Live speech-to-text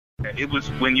It was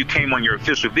when you came on your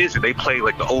official visit, they played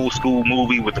like the old school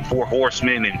movie with the Four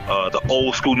Horsemen and the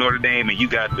old school Notre Dame, and you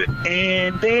got the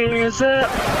 "and there's a."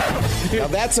 Now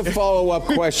that's a follow-up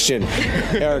question,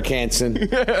 Eric Hansen.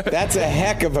 That's a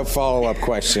heck of a follow-up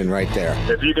question right there.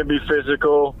 If you can be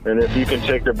physical and if you can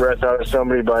take the breath out of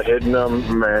somebody by hitting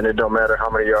them, man, it don't matter how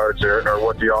many yards or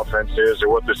what the offense is or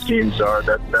what the schemes are.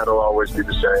 That'll always be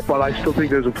the same. But I still think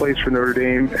there's a place for Notre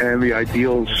Dame and the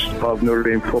ideals of Notre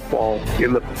Dame football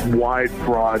in the wide,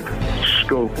 broad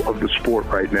scope of the sport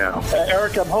right now.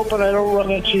 Eric, I'm hoping I don't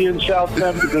run into you in South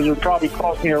Bend because it'll probably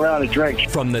cost me a round of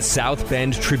drinks. From the South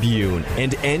Bend Tribune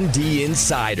and ND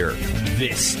Insider,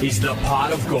 this is the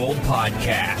Pot of Gold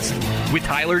Podcast with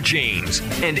Tyler James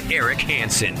and Eric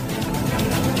Hansen.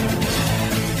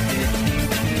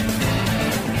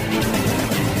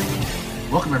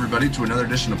 Welcome, everybody, to another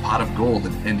edition of Pot of Gold,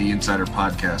 an ND Insider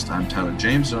podcast. I'm Tyler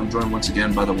James, and I'm joined once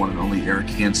again by the one and only Eric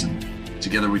Hansen.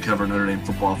 Together, we cover Notre Dame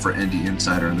football for ND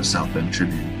Insider and the South Bend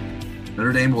Tribune.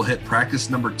 Notre Dame will hit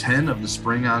practice number 10 of the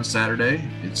spring on Saturday.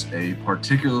 It's a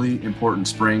particularly important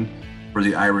spring for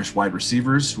the Irish wide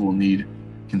receivers who will need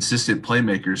consistent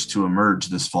playmakers to emerge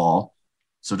this fall.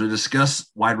 So to discuss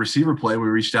wide receiver play, we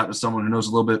reached out to someone who knows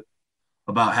a little bit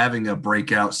about having a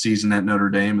breakout season at Notre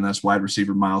Dame, and that's wide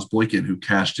receiver Miles Boykin, who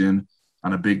cashed in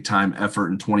on a big-time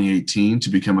effort in 2018 to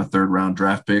become a third-round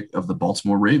draft pick of the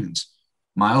Baltimore Ravens.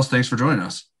 Miles, thanks for joining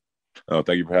us. Oh,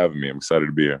 thank you for having me. I'm excited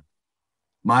to be here.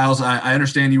 Miles, I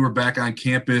understand you were back on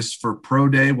campus for Pro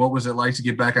Day. What was it like to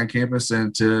get back on campus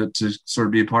and to sort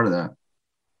of be a part of that?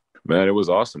 Man, it was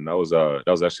awesome. That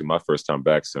was actually my first time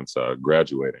back since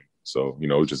graduating. So,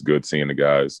 it was just good seeing the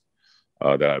guys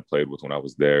that I played with when I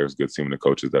was there. It was good seeing the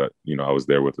coaches that, I was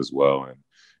there with as well. And,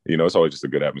 it's always just a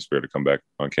good atmosphere to come back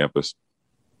on campus.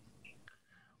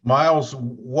 Miles,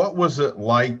 what was it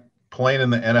like playing in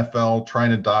the NFL,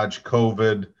 trying to dodge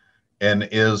COVID? And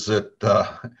is it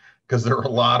because there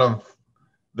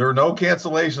are no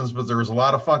cancellations, but there was a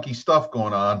lot of funky stuff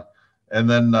going on. And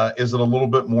then is it a little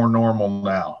bit more normal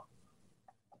now?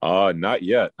 Not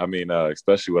yet. I mean,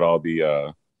 especially with all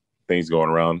the things going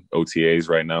around OTAs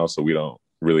right now. So we don't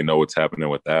really know what's happening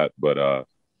with that. But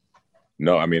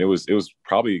no, I mean, it was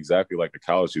probably exactly like the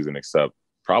college season, except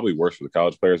probably worse for the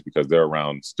college players because they're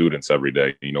around students every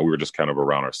day. We were just kind of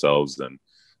around ourselves and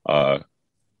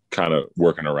kind of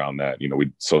working around that.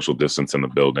 We social distance in the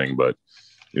building, but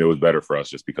it was better for us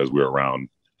just because we were around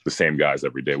the same guys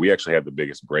every day. We actually had the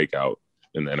biggest breakout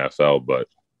in the NFL, but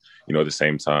at the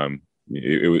same time,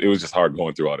 it was just hard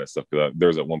going through all that stuff. Because there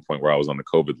was at one point where I was on the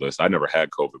COVID list. I never had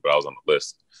COVID, but I was on the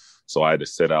list. So I had to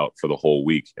sit out for the whole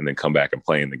week and then come back and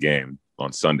play in the game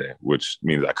on Sunday, which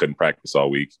means I couldn't practice all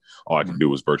week. All I could do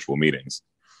was virtual meetings.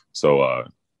 So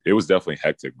it was definitely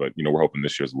hectic, but, we're hoping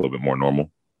this year's a little bit more normal.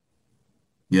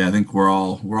 Yeah, I think we're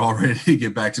all ready to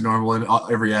get back to normal in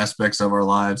every aspects of our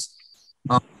lives.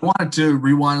 I wanted to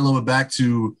rewind a little bit back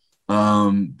to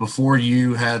before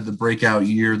you had the breakout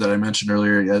year that I mentioned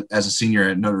earlier as a senior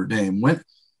at Notre Dame.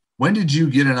 When did you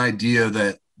get an idea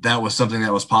that was something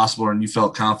that was possible and you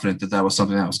felt confident that was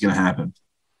something that was going to happen?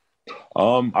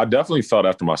 I definitely felt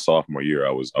after my sophomore year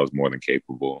I was more than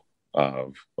capable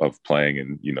of playing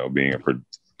and being a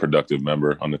productive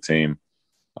member on the team.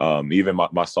 Even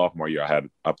my sophomore year,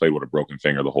 I played with a broken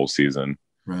finger the whole season,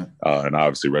 right? And I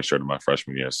obviously redshirted my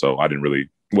freshman year, so I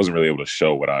wasn't really able to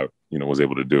show what I was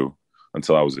able to do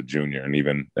until I was a junior. And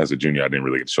even as a junior, I didn't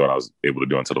really get to show what I was able to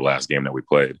do until the last game that we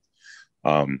played.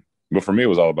 But for me, it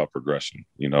was all about progression.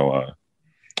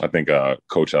 I think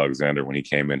Coach Alexander, when he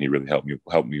came in, he really helped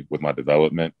me with my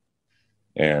development.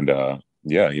 And I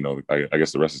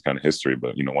guess the rest is kind of history.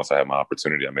 But once I had my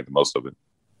opportunity, I made the most of it.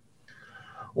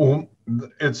 Well,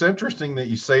 it's interesting that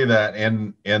you say that,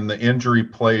 and the injury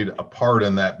played a part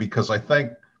in that, because I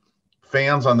think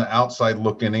fans on the outside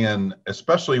looking in,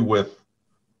 especially with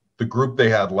the group they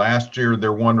had last year,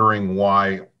 they're wondering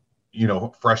why,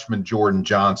 freshman Jordan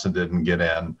Johnson didn't get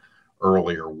in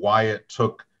earlier, why it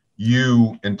took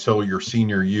you until your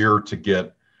senior year to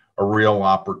get a real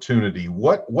opportunity.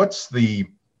 What's the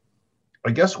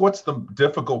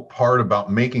difficult part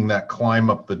about making that climb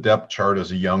up the depth chart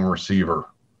as a young receiver?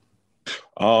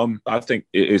 I think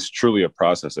it's truly a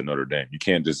process at Notre Dame. You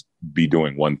can't just be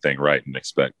doing one thing right and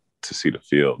expect to see the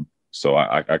field. So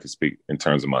I could speak in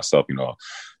terms of myself,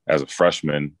 as a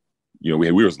freshman,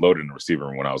 we was loaded in the receiver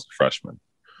room when I was a freshman.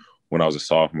 When I was a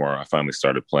sophomore, I finally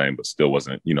started playing, but still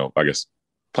wasn't, I guess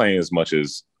playing as much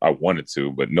as I wanted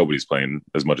to, but nobody's playing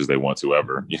as much as they want to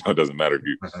ever. It doesn't matter if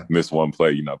you miss one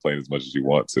play, you're not playing as much as you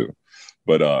want to.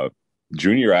 But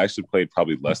junior year, I actually played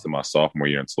probably less than my sophomore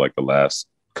year until like the last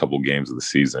couple games of the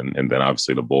season. And then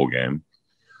obviously the bowl game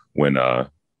when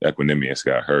Equanimeous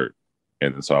got hurt.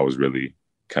 And so I was really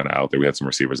kind of out there. We had some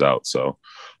receivers out. So,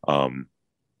 I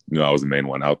was the main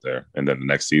one out there. And then the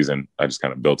next season, I just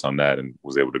kind of built on that and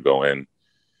was able to go in.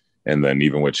 And then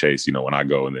even with Chase, when I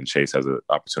go and then Chase has an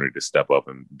opportunity to step up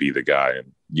and be the guy.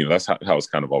 And, that's how it's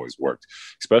kind of always worked,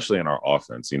 especially in our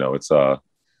offense. It's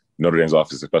Notre Dame's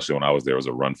offense, especially when I was there, was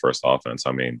a run-first offense.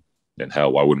 I mean, and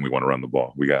hell, why wouldn't we want to run the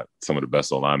ball? We got some of the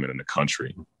best alignment in the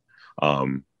country.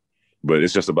 But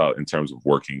it's just about in terms of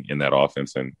working in that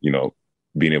offense and,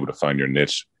 being able to find your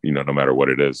niche, no matter what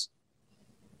it is.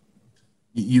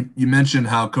 You mentioned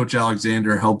how Coach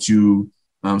Alexander helped you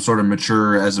sort of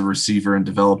mature as a receiver and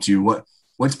developed you.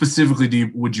 What specifically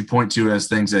would you point to as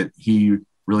things that he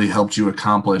really helped you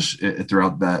accomplish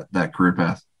throughout that career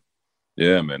path?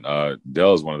 Yeah, man.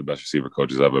 Dell is one of the best receiver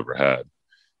coaches I've ever had.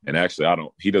 And actually,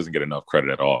 he doesn't get enough credit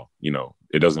at all.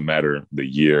 It doesn't matter the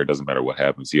year. It doesn't matter what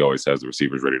happens. He always has the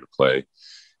receivers ready to play.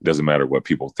 It doesn't matter what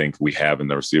people think we have in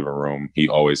the receiver room. He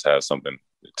always has something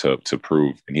to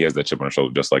prove. And he has that chip on his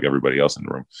shoulder just like everybody else in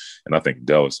the room. And I think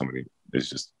Dell is somebody that's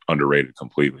just underrated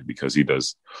completely because he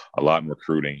does a lot in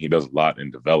recruiting. He does a lot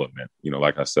in development.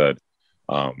 Like I said,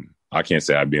 I can't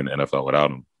say I'd be in the NFL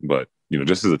without him. But,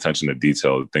 just his attention to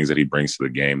detail, the things that he brings to the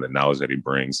game, the knowledge that he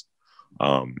brings,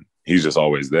 he's just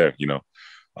always there.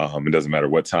 It doesn't matter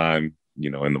what time,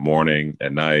 in the morning,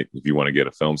 at night, if you want to get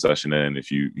a film session in,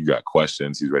 if you got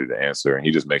questions, he's ready to answer. And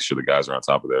he just makes sure the guys are on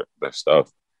top of their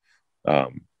stuff.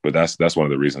 But that's one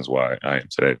of the reasons why I am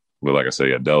today. But like I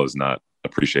said, Dell is not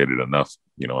appreciated enough,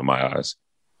 in my eyes.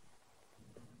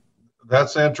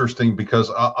 That's interesting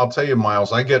because I'll tell you,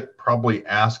 Miles, I get probably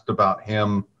asked about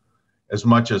him as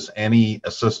much as any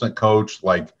assistant coach.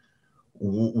 Like,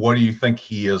 what do you think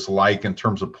he is like in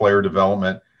terms of player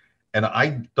development? And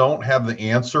I don't have the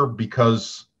answer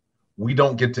because we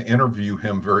don't get to interview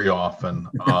him very often.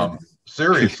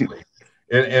 Seriously.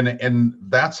 And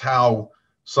that's how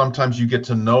sometimes you get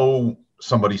to know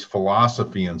somebody's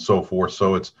philosophy and so forth.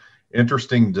 So it's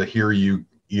interesting to hear you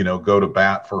go to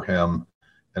bat for him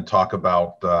and talk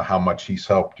about how much he's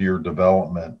helped your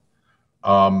development.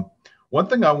 One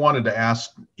thing I wanted to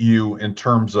ask you in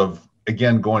terms of,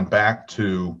 again, going back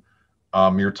to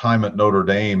your time at Notre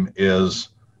Dame is,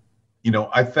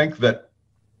 I think that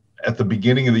at the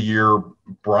beginning of the year,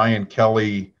 Brian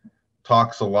Kelly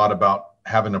talks a lot about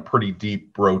having a pretty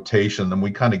deep rotation. Then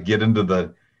we kind of get into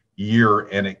the year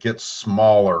and it gets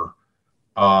smaller.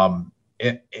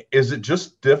 Is it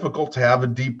just difficult to have a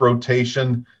deep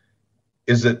rotation?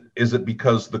 Is it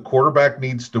because the quarterback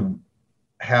needs to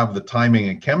have the timing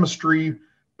and chemistry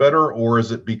better, or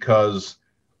is it because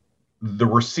the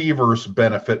receivers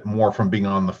benefit more from being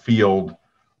on the field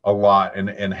a lot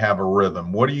and have a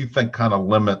rhythm? What do you think kind of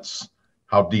limits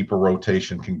how deep a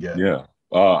rotation can get? Yeah,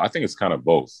 I think it's kind of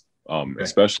both,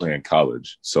 especially in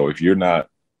college. So if you're not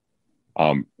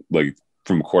like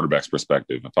from a quarterback's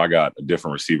perspective, if I got a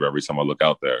different receiver every time I look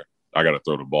out there, I got to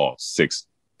throw the ball 6-7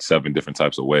 different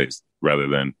types of ways rather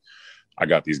than I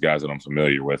got these guys that I'm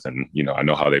familiar with and, I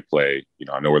know how they play,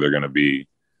 I know where they're going to be.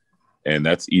 And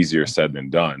that's easier said than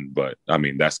done. But I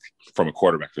mean, that's from a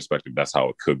quarterback perspective, that's how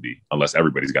it could be, unless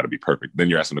everybody's got to be perfect. Then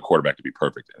you're asking the quarterback to be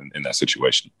perfect in that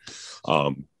situation.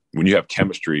 When you have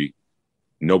chemistry,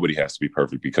 nobody has to be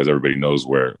perfect because everybody knows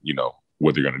where,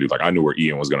 what they're going to do. Like I knew where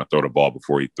Ian was going to throw the ball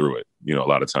before he threw it. A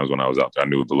lot of times when I was out there, I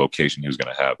knew the location he was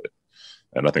going to have it.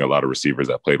 And I think a lot of receivers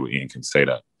that played with Ian can say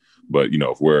that. But,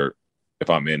 if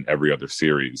I'm in every other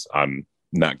series, I'm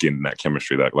not getting that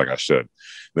chemistry that like I should.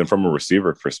 Then from a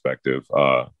receiver perspective,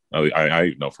 I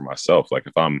know for myself, like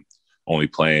if I'm only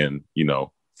playing,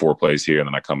 4 plays here and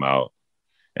then I come out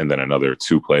and then another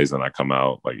 2 plays and I come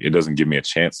out, like it doesn't give me a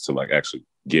chance to like actually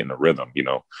get in a rhythm,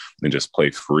 and just play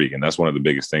free. And that's one of the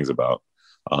biggest things about,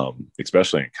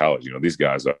 especially in college, these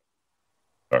guys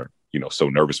are so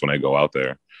nervous when they go out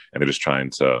there and they're just trying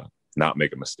to not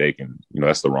make a mistake. And,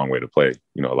 that's the wrong way to play.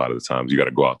 A lot of the times you got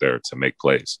to go out there to make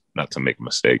plays, not to make a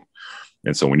mistake.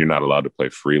 And so when you're not allowed to play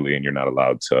freely and you're not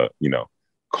allowed to,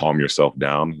 calm yourself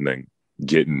down and then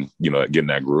get in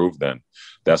that groove, then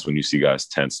that's when you see guys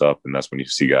tense up. And that's when you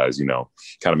see guys,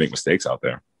 kind of make mistakes out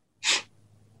there.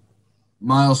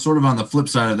 Miles, sort of on the flip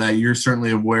side of that, you're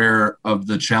certainly aware of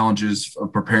the challenges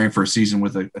of preparing for a season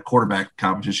with a quarterback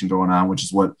competition going on, which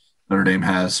is what Notre Dame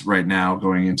has right now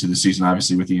going into the season,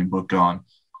 obviously with Ian Book gone.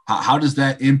 How does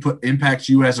that impact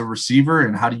you as a receiver,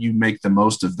 and how do you make the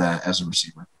most of that as a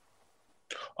receiver?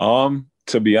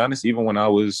 To be honest, even when I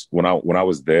was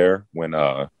there, when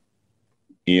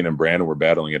Ian and Brandon were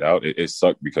battling it out, it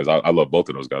sucked because I love both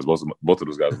of those guys. Both of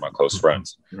those guys are my close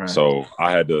friends. Right. So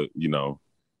I had to,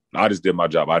 I just did my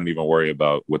job. I didn't even worry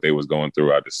about what they was going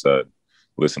through. I just said,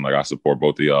 listen, like I support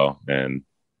both of y'all. And,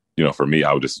 you know, for me,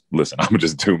 I would just listen, I would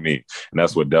just do me. And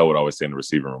that's what Dell would always say in the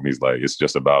receiver room. He's like, it's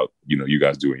just about, you know, you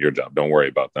guys doing your job. Don't worry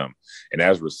about them. And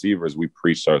as receivers, we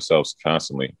preach to ourselves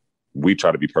constantly. We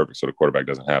try to be perfect so the quarterback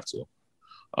doesn't have to.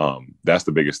 That's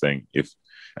the biggest thing. It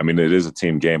is a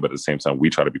team game, but at the same time, we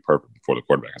try to be perfect before the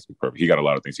quarterback has to be perfect. He got a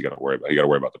lot of things he got to worry about. He got to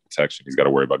worry about the protection. He's got to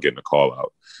worry about getting a call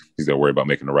out. He's got to worry about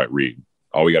making the right read.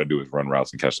 All we got to do is run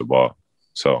routes and catch the ball.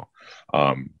 So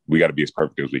we got to be as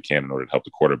perfect as we can in order to help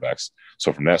the quarterbacks.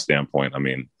 So from that standpoint, I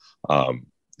mean,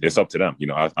 it's up to them. You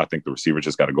know, I think the receivers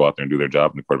just got to go out there and do their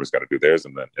job, and the quarterbacks got to do theirs.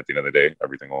 And then at the end of the day,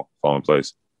 everything will fall in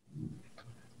place.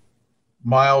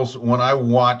 Miles, when I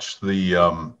watched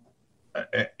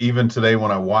even today,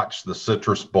 when I watched the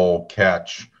Citrus Bowl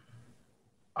catch,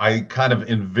 I kind of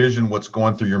envision what's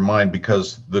going through your mind,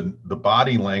 because the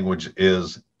body language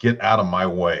is get out of my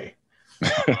way.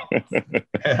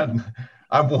 And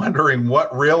I'm wondering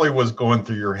what really was going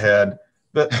through your head.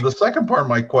 The second part of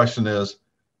my question is,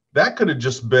 that could have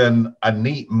just been a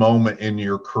neat moment in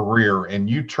your career, and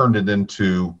you turned it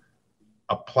into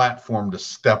a platform to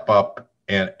step up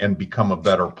and become a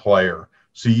better player.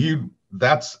 So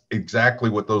that's exactly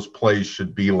what those plays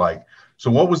should be like.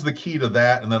 So what was the key to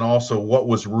that? And then also, what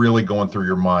was really going through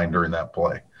your mind during that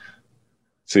play?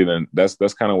 See, then that's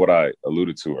kind of what I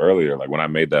alluded to earlier. Like when I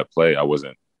made that play, I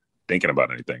wasn't thinking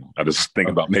about anything. I just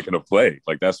thinking about making a play.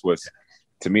 Like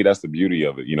to me, that's the beauty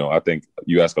of it. You know, I think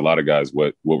you ask a lot of guys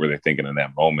what were they thinking in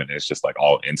that moment. It's just like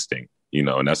all instinct, you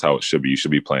know, and that's how it should be. You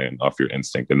should be playing off your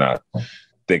instinct and not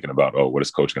thinking about, oh, what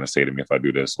is coach going to say to me if I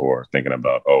do this? Or thinking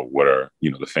about, oh, what are,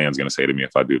 you know, the fans going to say to me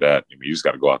if I do that? I mean, you just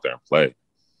got to go out there and play.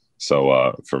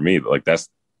 So for me, like that's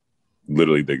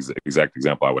literally the exact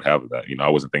example I would have of that. You know, I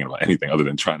wasn't thinking about anything other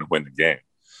than trying to win the game.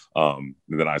 And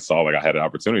then I saw like I had an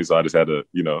opportunity, so I just had to,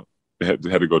 you know, had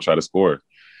to go try to score.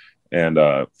 And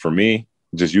for me,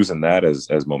 just using that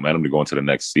as momentum to go into the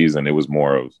next season, it was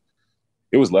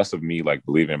less of me like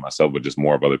believing in myself, but just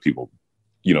more of other people,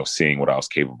 you know, seeing what I was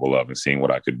capable of and seeing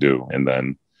what I could do. And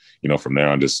then, you know, from there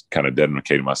on, just kind of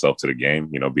dedicating myself to the game,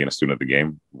 you know, being a student of the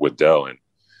game with Dell, and,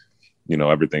 you know,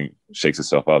 everything shakes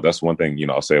itself out. That's one thing, you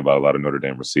know, I'll say about a lot of Notre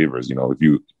Dame receivers. You know, if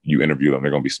you interview them,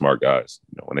 they're going to be smart guys.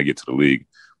 You know, when they get to the league,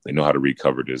 they know how to read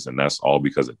coverages, and that's all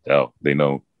because of Dell. They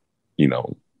know, you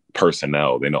know,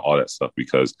 personnel, they know all that stuff,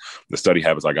 because the study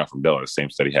habits I got from Dell are the same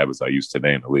study habits I use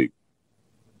today in the league.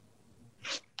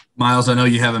 Miles, I know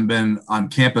you haven't been on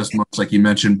campus much, like you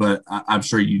mentioned, but I'm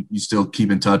sure you still keep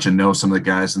in touch and know some of the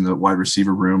guys in the wide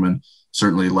receiver room, and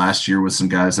certainly last year with some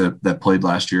guys that played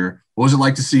last year. What was it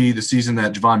like to see the season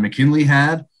that Javon McKinley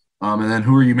had? And then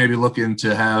who are you maybe looking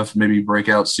to have maybe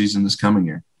breakout season this coming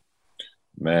year?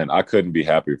 Man, I couldn't be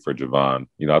happier for Javon.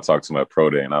 You know, I talked to him at Pro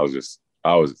Day, and I was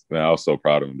so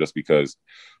proud of him, just because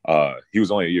he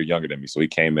was only a year younger than me. So he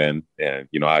came in, and,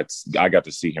 you know, I got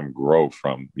to see him grow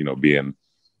from, you know, being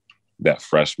that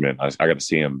freshman. I got to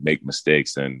see him make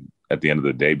mistakes, and at the end of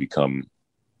the day become,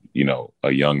 you know,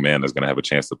 a young man that's going to have a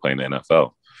chance to play in the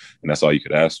NFL. And that's all you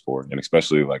could ask for. And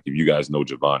especially like, if you guys know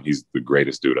Javon, he's the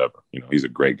greatest dude ever. You know, he's a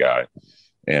great guy.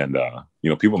 And, you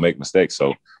know, people make mistakes.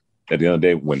 So at the end of the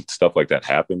day, when stuff like that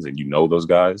happens and you know those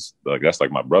guys, like that's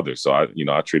like my brother. So I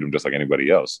treat them just like anybody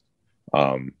else.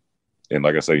 And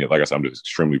like I said, I'm just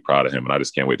extremely proud of him, and I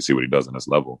just can't wait to see what he does on this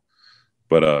level.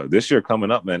 But this year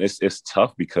coming up, man, it's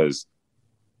tough, because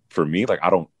for me, like I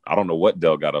don't know what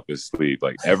Dell got up his sleeve.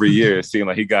 Like every year it seemed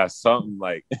like he got something,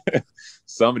 like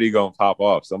somebody gonna pop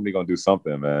off, somebody gonna do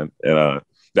something, man. And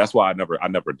that's why I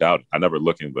never doubted. I never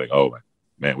look and be like, oh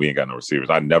man, we ain't got no receivers.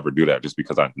 I never do that, just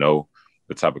because I know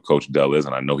the type of coach Dell is,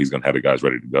 and I know he's gonna have the guys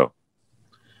ready to go.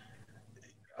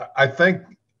 I think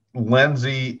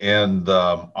Lindsey and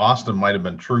Austin might have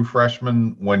been true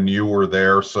freshmen when you were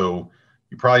there, so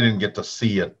you probably didn't get to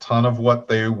see a ton of what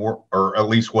they were, or at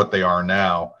least what they are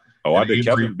now. Oh, I did.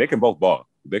 Kevin, they can both ball.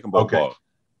 They can both ball.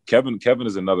 Kevin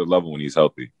is another level when he's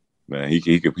healthy. Man,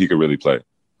 he could really play.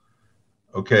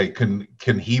 Okay, can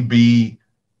he be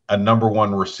a number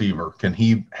one receiver? Can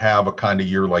he have a kind of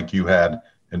year like you had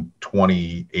in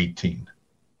 2018?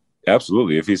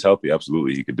 Absolutely. If he's healthy,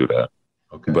 absolutely he could do that.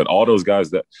 Okay. But all those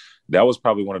guys, that was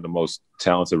probably one of the most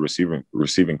talented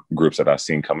receiving groups that I've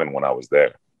seen come in when I was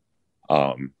there.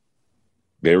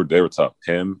 They were tough.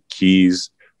 Him, Keys,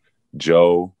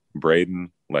 Joe,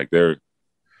 Braden, like they're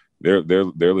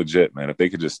legit, man. If they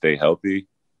could just stay healthy,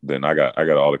 then I got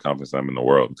all the confidence in the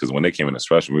world. Because when they came in as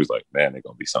freshmen, we was like, man, they're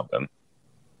gonna be something.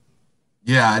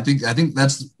 Yeah, I think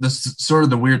that's sort of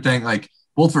the weird thing. Like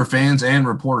both for fans and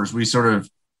reporters, we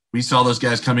saw those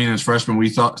guys coming in as freshmen. We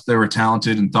thought they were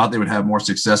talented and thought they would have more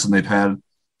success than they've had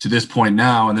to this point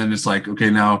now. And then it's like, okay,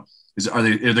 now are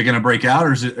they going to break out,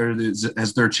 or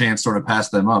has their chance sort of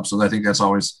passed them up? So I think that's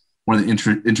always one of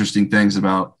the interesting things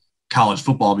about college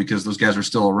football, because those guys are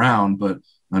still around, but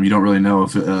you don't really know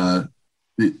if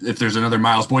there's another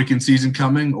Miles Boykin season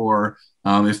coming, or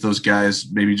if those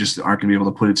guys maybe just aren't going to be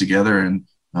able to put it together, and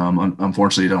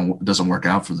unfortunately it doesn't work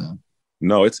out for them.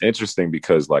 No, it's interesting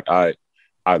because like I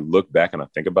look back and I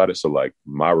think about it. So like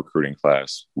my recruiting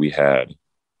class, we had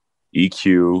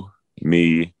EQ,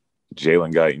 me,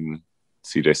 Jalen Guyton,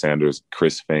 CJ Sanders,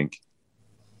 Chris Fink.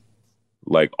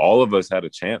 Like all of us had a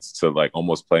chance to like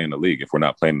almost play in the league if we're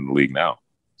not playing in the league now.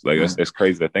 So like it's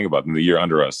crazy to think about. In the year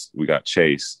under us, we got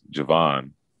Chase,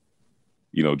 Javon.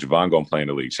 Javon going to play in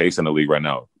the league. Chase in the league right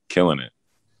now, killing it.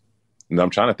 And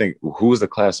I'm trying to think, who was the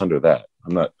class under that?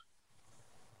 I'm not.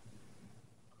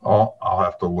 I'll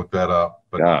have to look that up.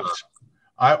 But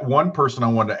one person I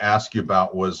wanted to ask you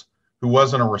about was who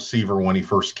wasn't a receiver when he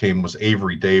first came was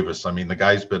Avery Davis. I mean, the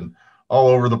guy's been all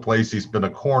over the place. He's been a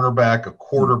cornerback, a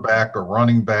quarterback, a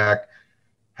running back.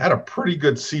 Had a pretty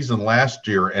good season last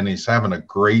year, and he's having a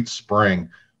great spring.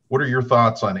 What are your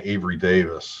thoughts on Avery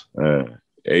Davis?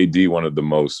 AD, one of the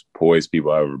most poised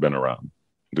people I've ever been around.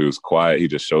 Dude's quiet. He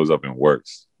just shows up and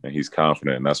works, and he's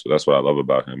confident. And that's what I love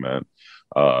about him, man.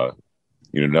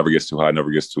 Never gets too high,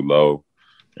 never gets too low.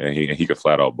 And he could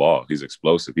flat out ball. He's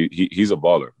explosive. He's a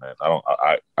baller, man.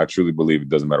 I truly believe it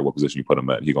doesn't matter what position you put him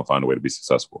at. He's gonna find a way to be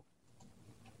successful.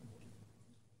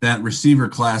 That receiver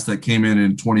class that came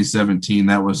in 2017,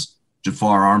 that was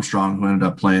Jafar Armstrong, who ended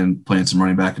up playing some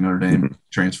running back in Notre Dame,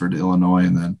 transferred to Illinois,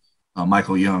 and then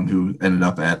Michael Young, who ended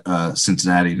up at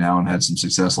Cincinnati now and had some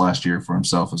success last year for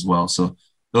himself as well. So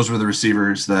those were the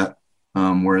receivers that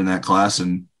were in that class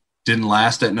and didn't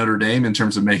last at Notre Dame in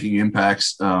terms of making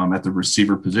impacts at the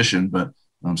receiver position, but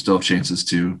still have chances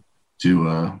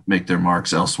to make their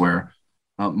marks elsewhere.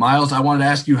 Miles, I wanted to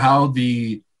ask you how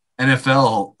the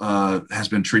NFL has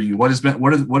been treating you. What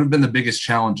have been the biggest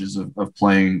challenges of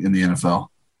playing in the NFL?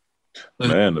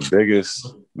 Man, the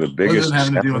biggest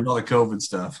having to do with all the COVID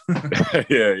stuff.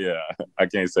 yeah. I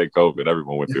can't say COVID.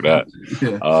 Everyone went through that.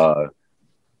 Yeah.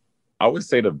 I would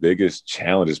say the biggest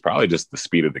challenge is probably just the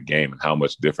speed of the game and how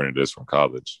much different it is from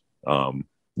college.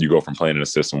 You go from playing in a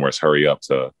system where it's hurry up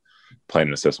to playing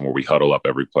in a system where we huddle up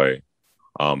every play.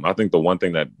 I think the one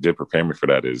thing that did prepare me for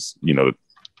that is,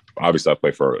 obviously I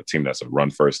play for a team that's a run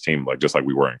first team, like just like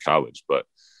we were in college, but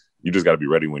you just got to be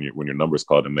ready when your number's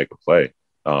called and make a play.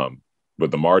 But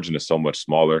the margin is so much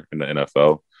smaller in the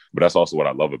NFL, but that's also what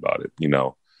I love about it.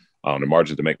 The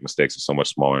margin to make mistakes is so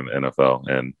much smaller in the NFL,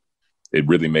 and it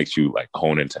really makes you like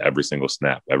hone into every single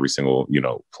snap, every single,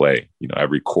 play,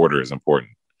 every quarter is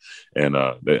important. And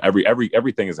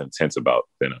everything is intense about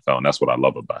the NFL. And that's what I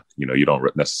love about it. You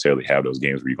don't necessarily have those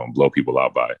games where you're going to blow people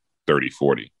out by 30,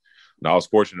 40. Now I was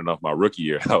fortunate enough my rookie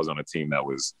year, I was on a team that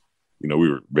was, we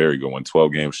were very good, won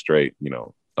 12 games straight,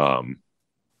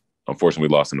 unfortunately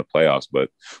we lost in the playoffs, but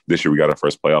this year we got our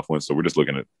first playoff win. So we're just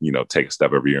looking to, take a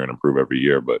step every year and improve every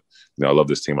year. But, I love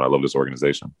this team and I love this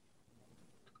organization.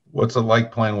 What's it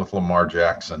like playing with Lamar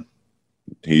Jackson?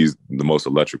 He's the most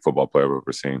electric football player I've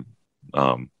ever seen.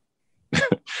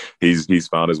 He's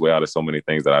found his way out of so many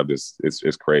things that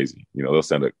it's crazy. They'll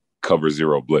send a cover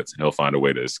zero blitz and he'll find a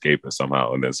way to escape it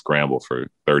somehow and then scramble for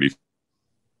 30,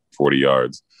 40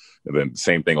 yards. And then the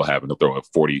same thing will happen. He'll throw a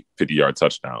 40, 50-yard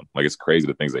touchdown. Like, it's crazy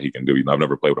the things that he can do. I've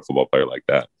never played with a football player like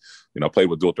that. I played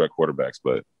with dual threat quarterbacks,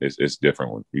 but it's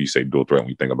different when you say dual threat when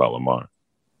you think about Lamar.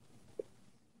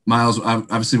 Miles,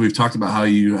 obviously we've talked about how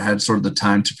you had sort of the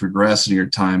time to progress in your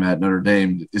time at Notre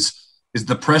Dame. Is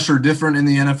the pressure different in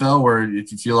the NFL, where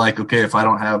if you feel like, okay, if I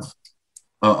don't have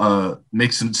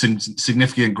make some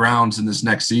significant grounds in this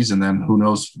next season, then who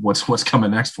knows what's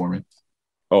coming next for me?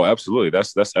 Oh, absolutely.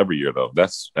 That's every year though.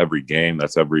 That's every game.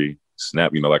 That's every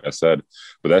snap, like I said,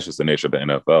 but that's just the nature of the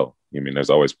NFL. There's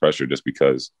always pressure just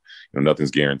because,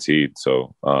 nothing's guaranteed.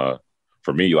 So,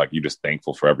 for me, like, you're just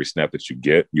thankful for every snap that you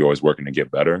get. You're always working to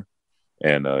get better.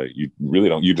 And you really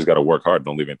don't – you just got to work hard.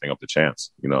 Don't leave anything up to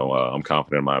chance. I'm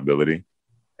confident in my ability.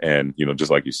 And, just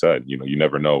like you said, you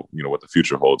never know, what the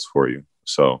future holds for you.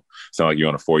 So it's not like you're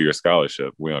on a 4-year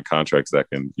scholarship. We're on contracts that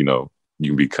can, you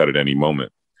can be cut at any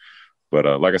moment.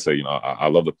 But like I said, I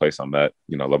love the place I'm at.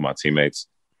 I love my teammates.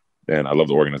 And I love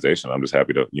the organization. I'm just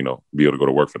happy to, be able to go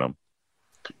to work for them.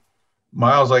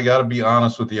 Miles, I got to be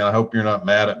honest with you. I hope you're not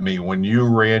mad at me. When you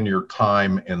ran your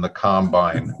time in the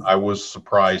combine, I was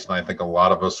surprised, and I think a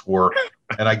lot of us were.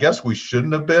 And I guess we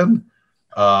shouldn't have been.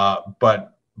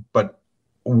 But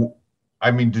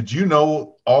I mean, did you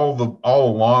know all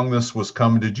along this was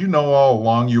coming? Did you know all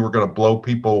along you were going to blow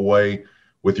people away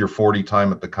with your 40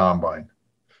 time at the combine?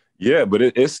 Yeah, but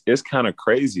it's kind of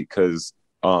crazy because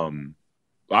I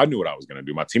knew what I was going to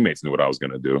do. My teammates knew what I was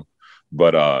going to do.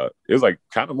 But it was like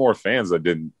kind of more fans that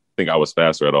didn't think I was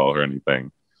faster at all or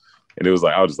anything. And it was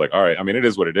like, I was just like, all right, I mean, it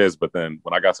is what it is. But then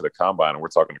when I got to the combine and we're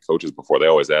talking to coaches before, they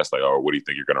always ask like, oh, what do you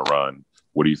think you're going to run?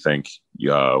 What do you think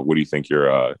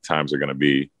your times are going to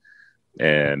be?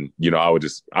 And, I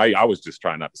was just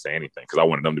trying not to say anything because I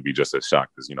wanted them to be just as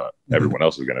shocked as, everyone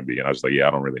else was going to be. And I was like, yeah,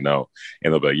 I don't really know.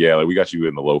 And they'll be like, yeah, like, we got you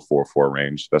in the low 4.4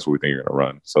 range. That's what we think you're going to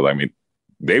run. So, I mean,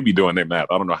 they be doing their math.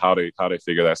 I don't know how they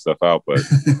figure that stuff out, but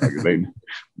like,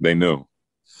 they knew.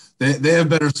 They have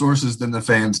better sources than the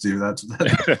fans do. That's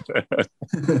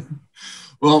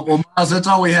well, Miles, that's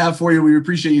all we have for you. We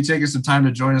appreciate you taking some time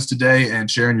to join us today and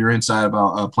sharing your insight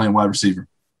about playing wide receiver.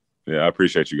 Yeah, I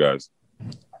appreciate you guys.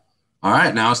 All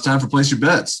right, now it's time for Place Your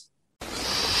Bets.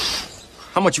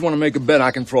 How much you want to make a bet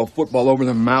I can throw a football over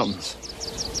the mountains?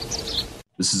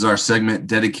 This is our segment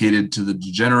dedicated to the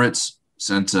degenerates.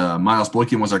 Since Miles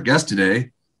Boykin was our guest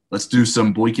today, let's do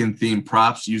some Boykin-themed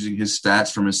props using his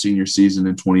stats from his senior season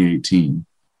in 2018.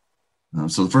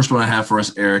 So the first one I have for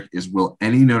us, Eric, is will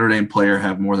any Notre Dame player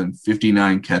have more than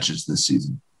 59 catches this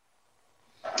season?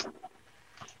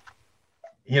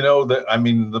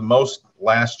 The most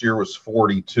last year was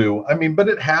 42. But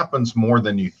it happens more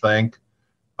than you think.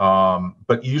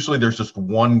 But usually there's just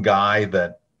one guy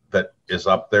that is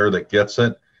up there that gets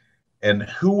it. And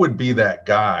who would be that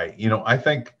guy? I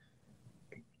think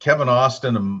Kevin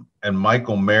Austin and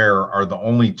Michael Mayer are the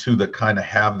only two that kind of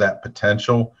have that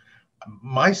potential.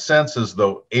 My sense is,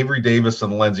 though, Avery Davis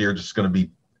and Lindsey are just going to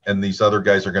be, and these other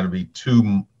guys are going to be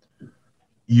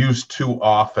used too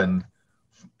often,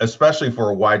 especially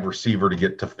for a wide receiver to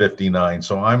get to 59.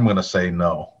 So I'm going to say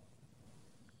no.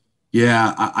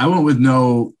 Yeah, I went with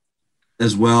no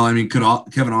as well.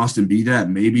 Could Kevin Austin be that?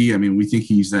 Maybe. We think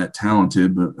he's that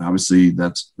talented, but obviously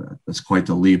that's quite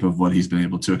the leap of what he's been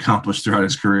able to accomplish throughout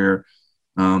his career.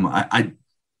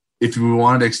 If we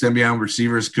wanted to extend beyond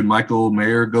receivers, could Michael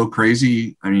Mayer go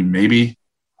crazy? maybe.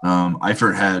 Tyler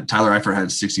Eifert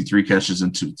had 63 catches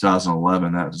in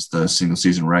 2011. That was the single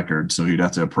season record. So he'd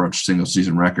have to approach single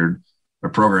season record or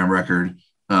program record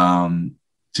to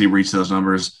reach those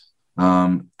numbers.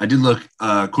 I did look,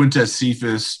 Quintez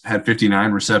Cephas had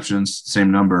 59 receptions,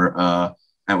 same number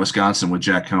at Wisconsin with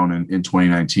Jack Cohn in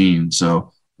 2019.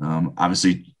 So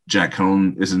obviously Jack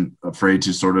Cohn isn't afraid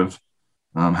to sort of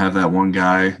have that one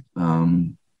guy.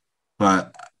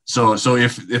 But so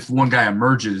if one guy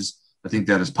emerges, I think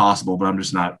that is possible, but I'm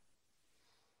just not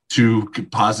too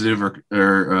positive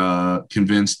or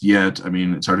convinced yet.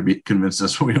 It's hard to be convinced.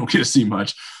 That's what we don't get to see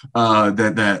much.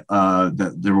 That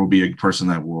there will be a person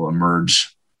that will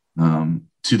emerge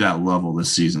to that level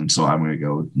this season. So I'm going to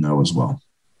go with no as well.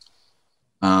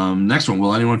 Next one.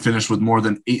 Will anyone finish with more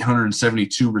than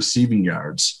 872 receiving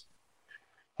yards?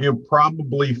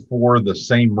 Probably for the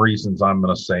same reasons. I'm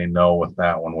going to say no with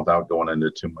that one without going into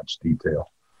too much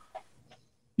detail.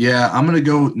 Yeah, I'm going to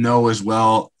go no as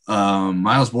well.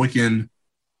 Miles Boykin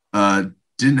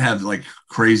didn't have like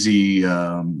crazy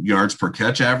yards per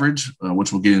catch average,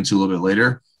 which we'll get into a little bit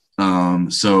later.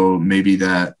 So maybe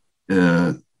that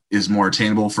is more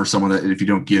attainable for someone that if you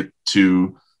don't get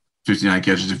to 59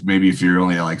 catches, if you're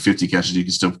only at like 50 catches, you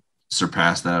can still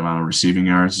surpass that amount of receiving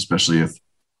yards, especially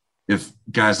if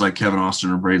guys like Kevin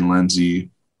Austin or Braden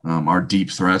Lindsey are deep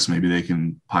threats, maybe they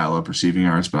can pile up receiving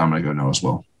yards, but I'm going to go no as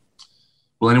well.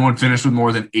 Will anyone finish with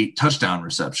more than 8 touchdown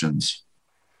receptions?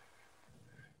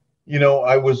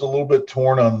 I was a little bit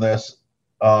torn on this.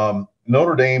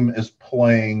 Notre Dame is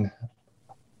playing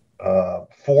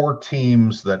 4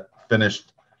 teams that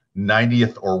finished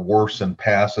 90th or worse in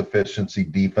pass efficiency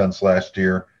defense last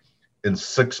year, and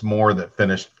 6 more that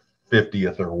finished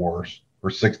 50th or worse, or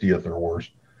 60th or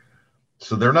worse.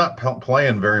 So they're not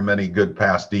playing very many good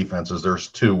pass defenses. There's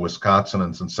 2, Wisconsin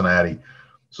and Cincinnati.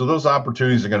 So those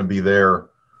opportunities are going to be there.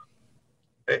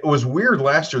 It was weird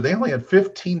last year. They only had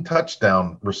 15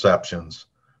 touchdown receptions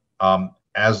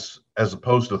as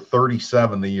opposed to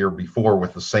 37 the year before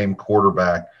with the same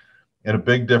quarterback. And a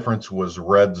big difference was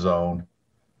red zone.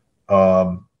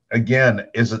 Again,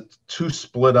 is it too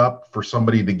split up for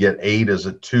somebody to get 8? Is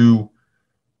it too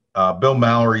Bill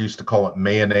Mallory used to call it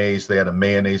mayonnaise. They had a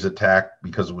mayonnaise attack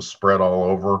because it was spread all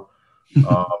over.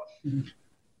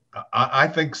 I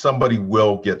think somebody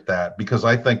will get that because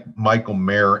I think Michael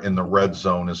Mayer in the red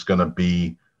zone is going to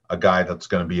be a guy that's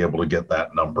going to be able to get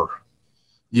that number.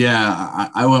 Yeah,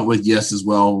 I went with yes as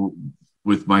well,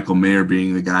 with Michael Mayer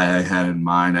being the guy I had in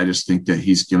mind. I just think that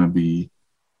he's going to be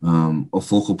a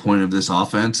focal point of this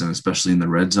offense, and especially in the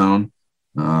red zone.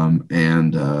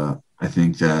 I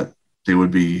think that they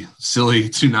would be silly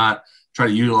to not try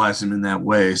to utilize him in that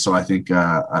way. So I think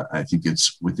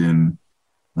it's within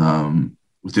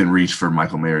reach for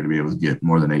Michael Mayer to be able to get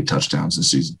more than 8 touchdowns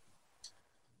this season.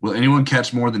 Will anyone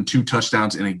catch more than 2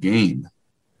 touchdowns in a game?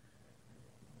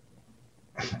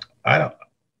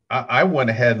 I went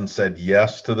ahead and said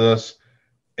yes to this,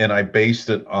 and I based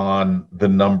it on the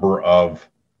number of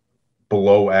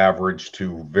below average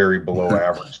to very below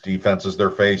average defenses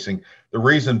they're facing. The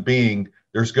reason being,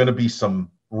 there's going to be some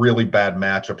really bad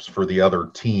matchups for the other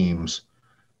teams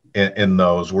in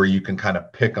those where you can kind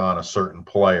of pick on a certain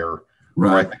player. Right.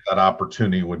 Where I think that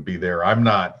opportunity would be there. I'm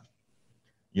not,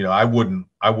 I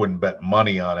wouldn't bet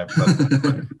money on it,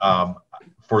 but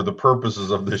for the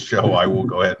purposes of this show, I will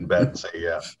go ahead and bet and say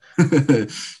yes.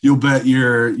 You'll bet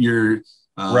your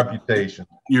reputation.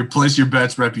 You place your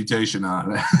bet's reputation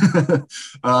on it.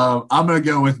 I'm going to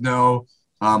go with no.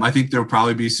 I think there'll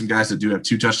probably be some guys that do have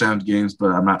 2 touchdown games,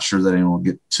 but I'm not sure that anyone will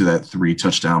get to that 3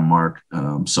 touchdown mark.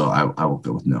 So I will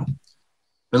go with no.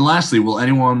 Then lastly, will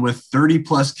anyone with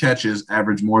 30-plus catches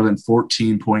average more than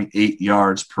 14.8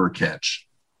 yards per catch?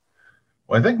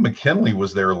 Well, I think McKinley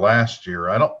was there last year.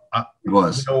 He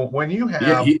was. When you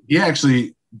have – he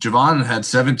actually – Javon had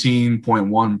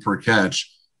 17.1 per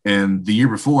catch, and the year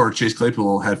before, Chase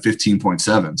Claypool had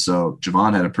 15.7. So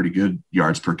Javon had a pretty good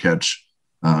yards per catch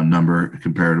number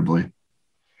comparatively.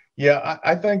 Yeah,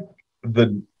 I think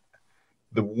the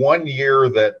 1 year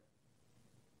that,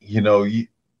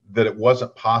 that it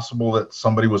wasn't possible that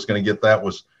somebody was going to get that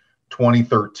was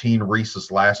 2013, Reese's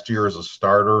last year as a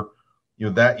starter.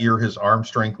 That year his arm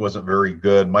strength wasn't very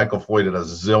good. Michael Floyd had a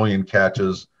zillion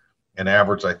catches and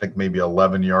averaged, I think, maybe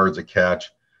 11 yards a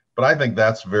catch. But I think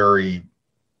that's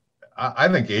I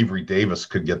think Avery Davis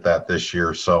could get that this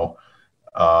year. So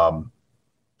I'm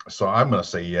going to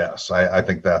say yes. I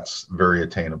think that's very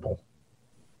attainable.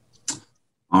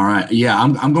 All right. Yeah,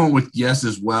 I'm going with yes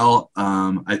as well.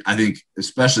 I think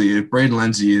especially if Braden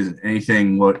Lenzy is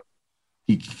anything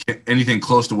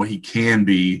close to what he can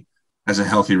be as a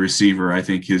healthy receiver, I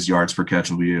think his yards per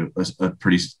catch will be a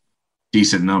pretty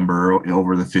decent number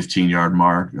over the 15-yard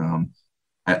mark.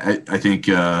 I think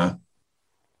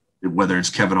whether it's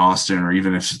Kevin Austin or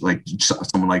even if like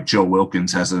someone like Joe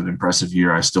Wilkins has an impressive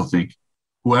year, I still think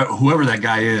whoever that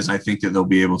guy is, I think that they'll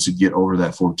be able to get over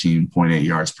that 14.8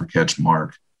 yards per catch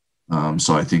mark.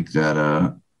 So I think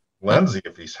that Lenzy,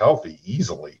 if he's healthy,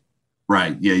 easily.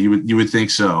 Right. Yeah, you would think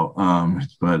so.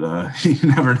 But you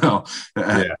never know.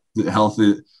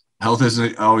 Health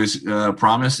isn't always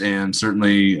promised, and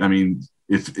certainly, I mean,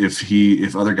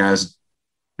 if other guys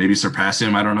maybe surpass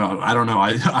him, I don't know.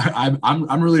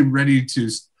 I'm really ready to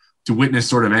witness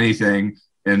sort of anything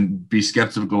and be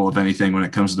skeptical of anything when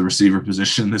it comes to the receiver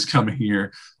position this coming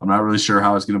year. I'm not really sure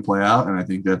how it's going to play out, and I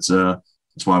think that's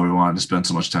why we wanted to spend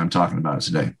so much time talking about it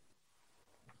today.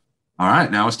 All right,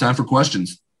 now it's time for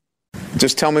questions.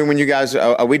 Just tell me when you guys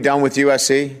are we done with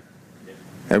USC?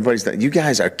 Everybody's done. You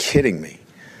guys are kidding me.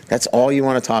 That's all you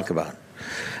want to talk about.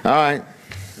 All right,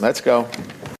 let's go.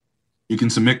 You can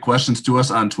submit questions to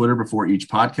us on Twitter before each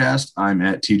podcast. I'm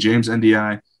at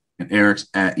TJamesNDI and Eric's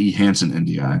at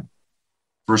eHansenNDI.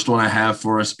 First one I have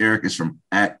for us, Eric, is from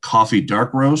at Coffee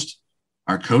Dark Roast.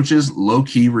 Are coaches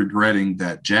low-key regretting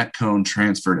that Jack Cohn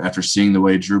transferred after seeing the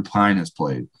way Drew Pine has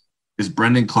played? Is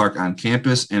Brendan Clark on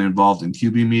campus and involved in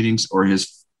QB meetings, or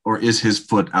is his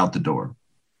foot out the door?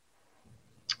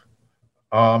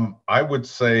 I would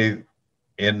say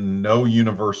in no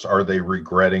universe are they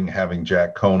regretting having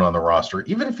Jack Cohn on the roster.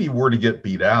 Even if he were to get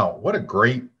beat out, what a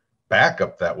great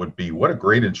backup that would be. What a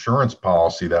great insurance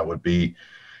policy that would be.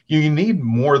 You need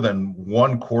more than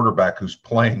one quarterback who's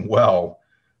playing well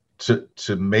to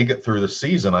make it through the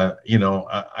season.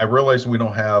 I realize we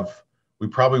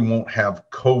probably won't have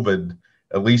COVID,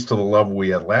 at least to the level we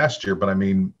had last year. But I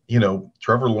mean,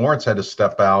 Trevor Lawrence had to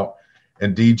step out,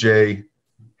 and DJ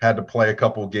had to play a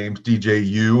couple of games.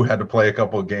 DJU had to play a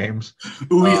couple of games.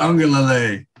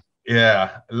 Ungalale.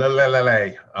 Yeah,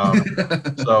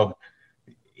 so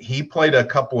he played a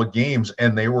couple of games,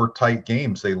 and they were tight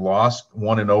games. They lost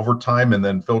one in overtime, and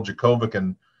then Phil Jakovic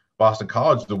and Boston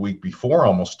College the week before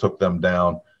almost took them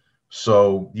down.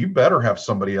 So you better have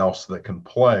somebody else that can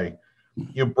play.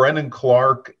 Brendan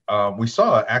Clark, we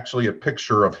saw actually a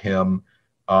picture of him.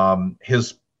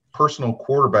 His personal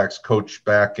quarterbacks coach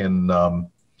back in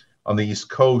on the East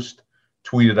Coast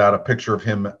tweeted out a picture of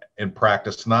him in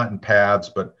practice, not in pads,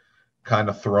 but kind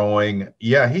of throwing.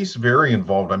 Yeah, he's very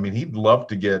involved. I mean, he'd love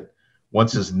to get,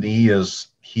 once his knee is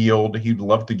healed, he'd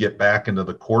love to get back into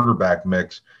the quarterback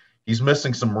mix. He's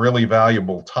missing some really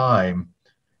valuable time,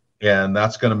 and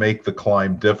that's going to make the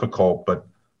climb difficult. But,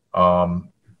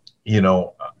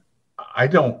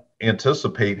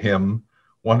 anticipate him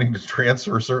wanting to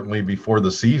transfer certainly before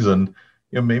the season.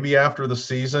 Maybe after the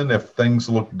season, if things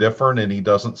look different and he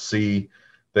doesn't see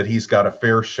that he's got a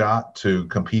fair shot to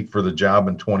compete for the job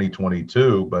in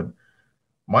 2022. But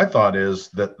my thought is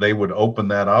that they would open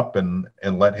that up and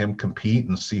let him compete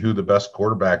and see who the best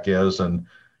quarterback is. And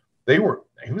he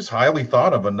was highly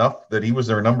thought of enough that he was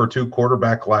their number 2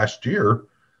 quarterback last year.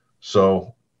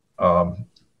 So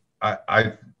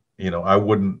I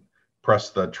wouldn't press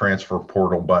the transfer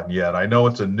portal button yet. I know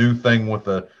it's a new thing with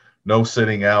the no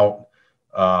sitting out,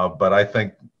 but I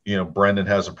think, Brendan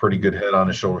has a pretty good head on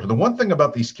his shoulders. The one thing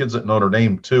about these kids at Notre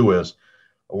Dame, too, is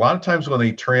a lot of times when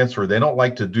they transfer, they don't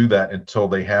like to do that until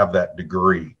they have that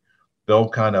degree. They'll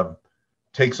kind of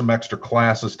take some extra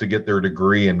classes to get their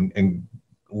degree and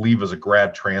leave as a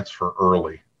grad transfer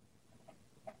early.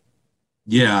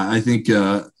 Yeah, I think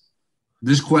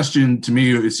this question, to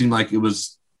me, it seemed like it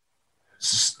was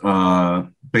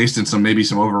based in some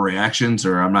overreactions,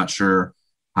 or I'm not sure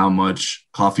how much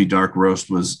Coffee Dark Roast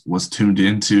was tuned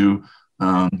into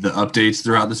the updates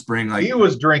throughout the spring. Like, he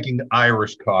was drinking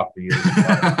Irish coffee.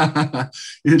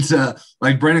 It's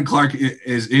like Brandon Clark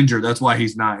is injured. That's why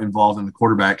he's not involved in the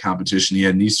quarterback competition. He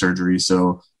had knee surgery.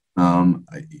 So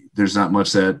there's not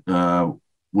much that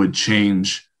would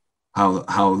change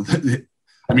how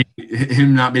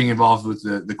him not being involved with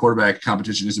the quarterback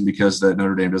competition isn't because that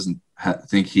Notre Dame doesn't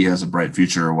think he has a bright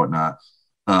future or whatnot.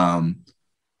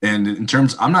 And in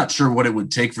terms, I'm not sure what it would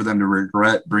take for them to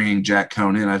regret bringing Jack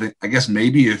Coan in. I guess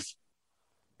maybe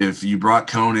if you brought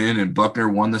Coan in and Buckner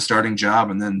won the starting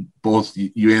job, and then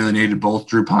you alienated both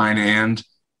Drew Pine and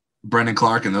Brendan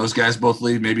Clark, and those guys both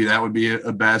leave, maybe that would be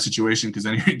a bad situation, because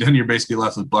then you're basically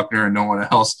left with Buckner and no one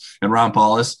else and Ron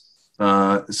Paulus.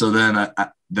 So then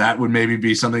that would maybe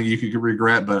be something you could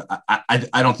regret, but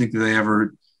I don't think that they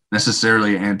ever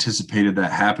necessarily anticipated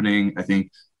that happening. I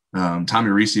think Tommy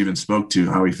Rees even spoke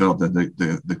to how he felt that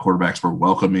the quarterbacks were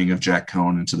welcoming of Jack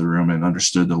Coan into the room and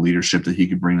understood the leadership that he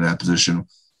could bring to that position.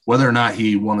 Whether or not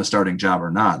he won the starting job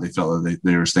or not, they felt that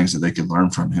there was things that they could learn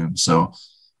from him. So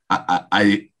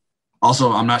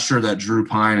I'm not sure that Drew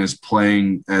Pine is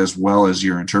playing as well as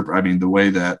you're interpreting. I mean, the way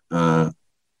that the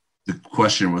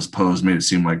question was posed made it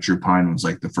seem like Drew Pine was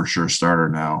like the for sure starter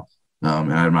now.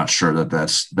 And I'm not sure that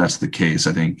that's the case.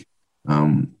 I think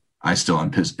I still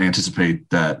anticipate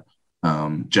that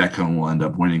Jack Coan will end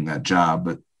up winning that job.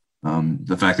 But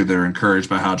the fact that they're encouraged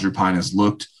by how Drew Pine has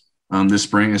looked this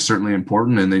spring is certainly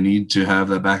important, and they need to have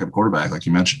that backup quarterback, like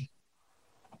you mentioned.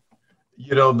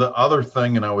 The other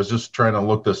thing, and I was just trying to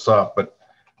look this up, but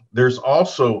there's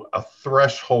also a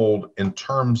threshold in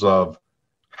terms of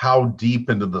how deep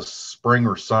into the spring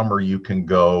or summer you can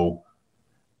go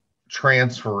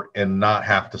transfer and not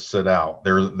have to sit out.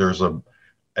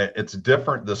 It's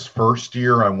different this first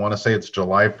year. I want to say it's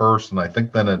July 1st, and I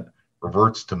think then it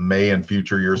reverts to May in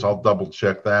future years. I'll double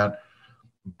check that.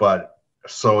 But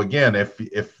so again, if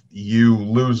you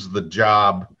lose the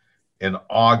job in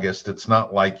August, it's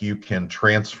not like you can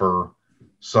transfer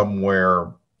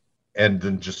somewhere and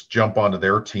then just jump onto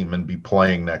their team and be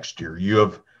playing next year.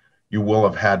 You will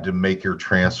have had to make your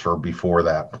transfer before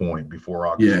that point, before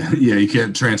August. Yeah, you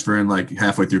can't transfer in like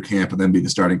halfway through camp and then be the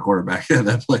starting quarterback at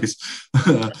that place.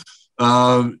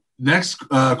 Next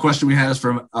question we have is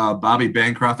from Bobby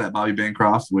Bancroft at Bobby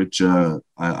Bancroft, which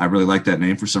I really like that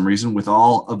name for some reason. With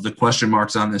all of the question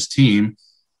marks on this team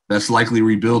that's likely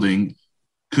rebuilding,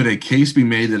 could a case be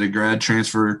made that a grad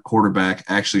transfer quarterback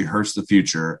actually hurts the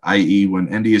future, i.e. when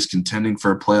Indy is contending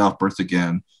for a playoff berth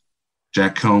again,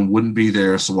 Jack Coan wouldn't be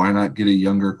there, so why not get a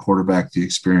younger quarterback the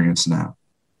experience now?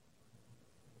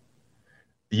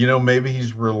 Maybe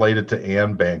he's related to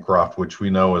Anne Bancroft, which we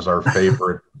know is our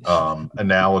favorite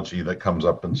analogy that comes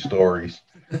up in stories.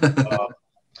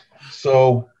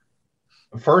 So,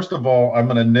 first of all, I'm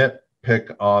going to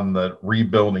nitpick on the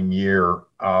rebuilding year.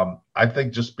 I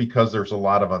think just because there's a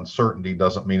lot of uncertainty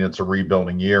doesn't mean it's a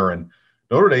rebuilding year. And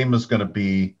Notre Dame is going to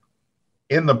be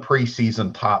in the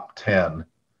preseason top 10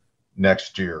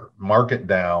 next year. Mark it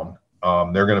down.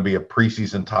 They're going to be a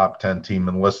preseason top 10 team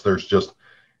unless there's just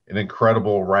an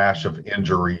incredible rash of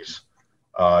injuries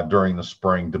during the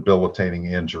spring, debilitating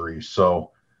injuries.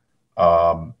 So,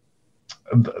 but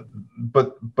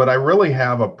I really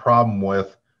have a problem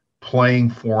with playing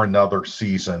for another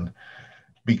season,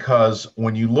 because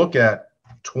when you look at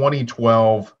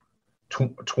 2012,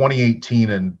 2018,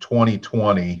 and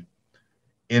 2020,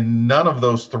 in none of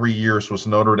those 3 years was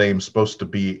Notre Dame supposed to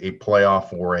be a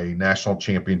playoff or a national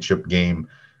championship game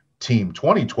team.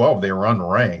 2012, they were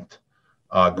unranked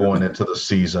going into the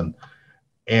season.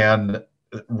 And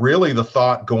really the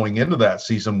thought going into that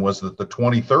season was that the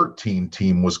 2013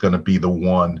 team was going to be the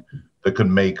one that could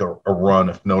make a run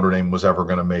if Notre Dame was ever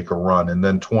going to make a run, and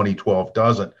then 2012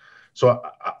 doesn't. So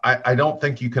I don't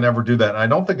think you can ever do that. And I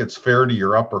don't think it's fair to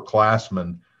your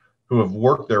upperclassmen who have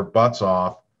worked their butts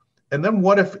off. And then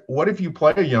what if you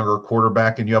play a younger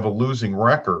quarterback and you have a losing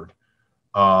record?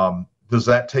 Does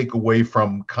that take away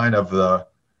from kind of the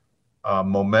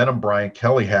momentum Brian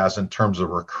Kelly has in terms of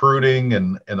recruiting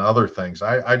and other things?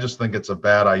 I just think it's a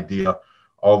bad idea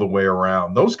all the way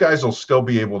around. Those guys will still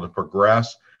be able to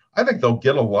progress. I think they'll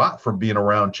get a lot from being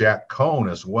around Jack Cohn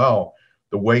as well.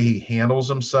 The way he handles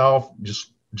himself,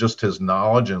 just his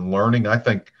knowledge and learning. I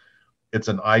think it's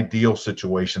an ideal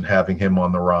situation having him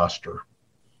on the roster.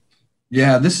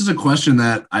 Yeah, this is a question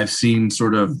that I've seen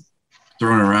sort of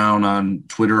thrown around on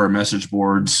Twitter or message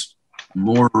boards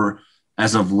more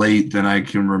as of late than I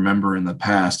can remember in the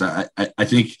past. I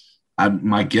think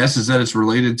my guess is that it's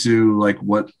related to like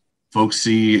what folks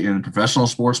see in professional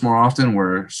sports more often,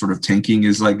 where sort of tanking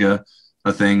is like a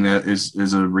thing that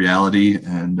is a reality.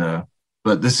 And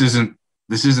but this isn't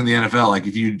the NFL. Like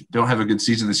if you don't have a good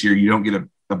season this year, you don't get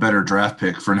a better draft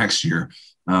pick for next year.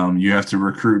 You have to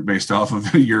recruit based off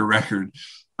of your record.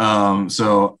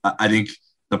 So I think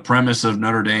the premise of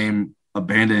Notre Dame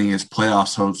abandoning its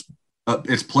playoff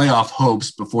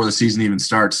hopes before the season even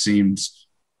starts seems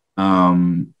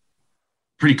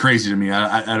pretty crazy to me.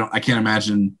 I can't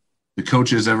imagine the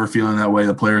coaches ever feeling that way,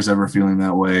 the players ever feeling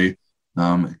that way,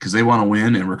 because they want to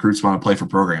win and recruits want to play for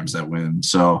programs that win.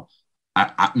 So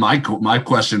my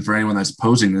question for anyone that's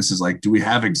posing this is like, do we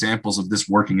have examples of this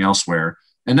working elsewhere?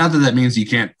 And not that means you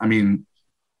can't. I mean,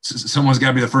 someone's got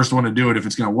to be the first one to do it if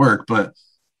it's going to work. But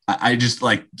I just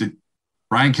like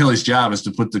Brian Kelly's job is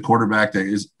to put the quarterback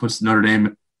that puts Notre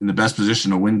Dame in the best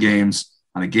position to win games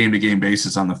on a game-to-game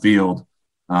basis on the field.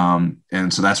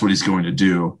 And so that's what he's going to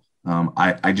do.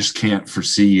 I just can't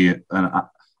foresee.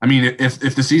 I mean,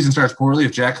 if the season starts poorly,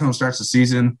 if Jack Cohn starts the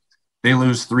season, they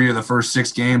lose 3 of the first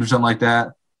 6 games or something like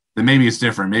that, then maybe it's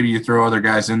different. Maybe you throw other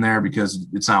guys in there because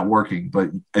it's not working.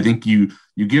 But I think you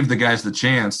give the guys the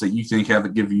chance that you think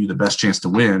give you the best chance to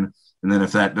win. And then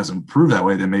if that doesn't prove that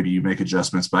way, then maybe you make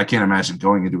adjustments. But I can't imagine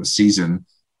going into a season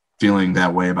feeling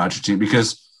that way about your team,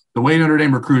 because the way Notre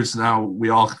Dame recruits now, we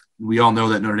all know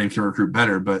that Notre Dame can recruit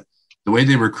better, but the way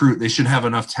they recruit, they should have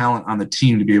enough talent on the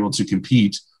team to be able to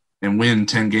compete and win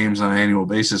 10 games on an annual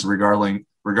basis,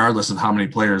 regardless of how many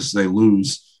players they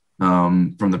lose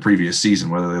from the previous season,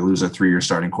 whether they lose a 3-year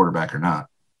starting quarterback or not.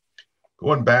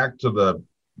 Going back to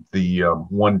the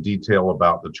one detail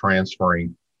about the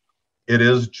transferring, it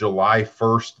is July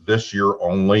 1st this year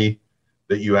only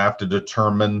that you have to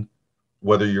determine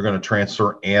whether you're going to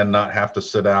transfer and not have to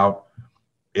sit out.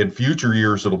 In future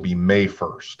years, it'll be May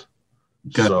 1st.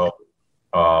 Okay.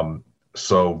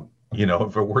 So, you know,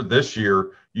 if it were this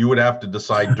year, you would have to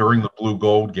decide during the blue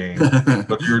gold game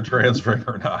whether you're transferring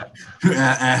or not.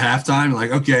 At halftime,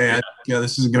 like, okay,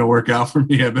 this isn't going to work out for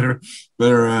me. I better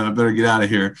get out of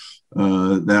here.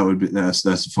 That's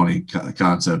a funny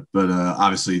concept, but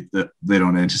obviously they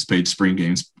don't anticipate spring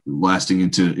games lasting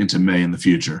into May in the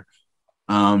future.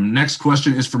 Next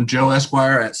question is from Joe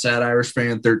Esquire at Sad Irish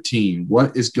Fan 13.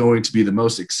 What is going to be the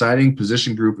most exciting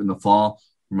position group in the fall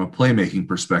from a playmaking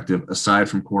perspective, aside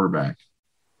from quarterback?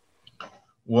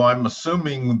 Well, I'm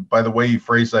assuming by the way you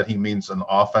phrase that, he means an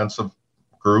offensive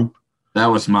group. That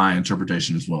was my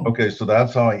interpretation as well. Okay, so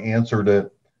that's how I answered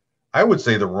it. I would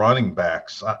say the running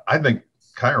backs. I think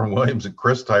Kyron Williams and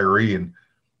Chris Tyree, and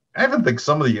I even think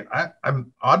some of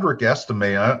I'm Audric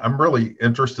Estime. I'm really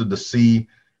interested to see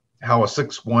how a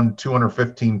 6'1",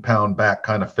 215-pound back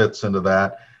kind of fits into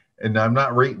that. And I'm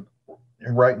not writing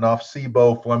off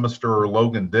Sebo, Flemister, or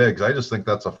Logan Diggs. I just think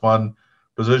that's a fun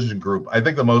position group. I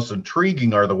think the most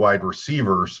intriguing are the wide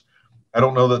receivers. I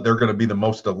don't know that they're going to be the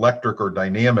most electric or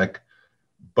dynamic,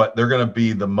 but they're going to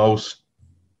be the most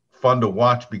fun to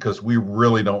watch because we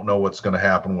really don't know what's going to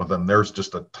happen with them. There's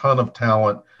just a ton of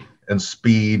talent and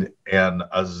speed and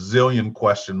a zillion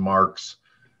question marks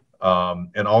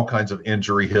and all kinds of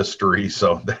injury history.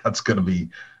 So that's going to be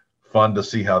fun to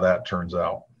see how that turns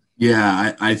out.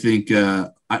 Yeah, I think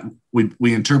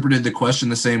we interpreted the question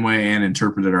the same way and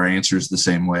interpreted our answers the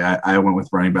same way. I went with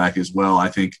running back as well. I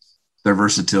think their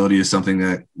versatility is something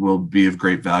that will be of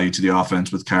great value to the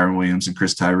offense with Kyron Williams and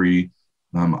Chris Tyree.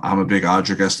 I'm a big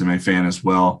Audric Estime fan as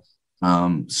well.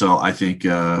 So I think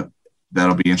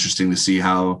that'll be interesting to see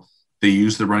how they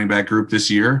use the running back group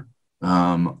this year.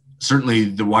 Certainly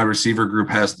the wide receiver group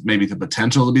has maybe the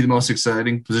potential to be the most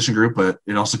exciting position group, but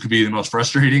it also could be the most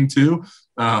frustrating too,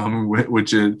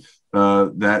 which is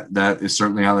that is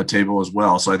certainly on the table as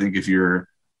well. So I think if you're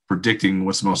predicting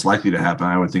what's most likely to happen,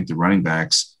 I would think the running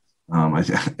backs,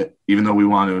 even though we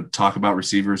want to talk about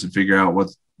receivers and figure out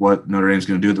what Notre Dame's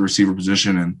going to do at the receiver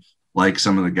position, and like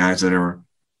some of the guys that are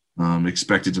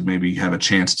expected to maybe have a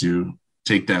chance to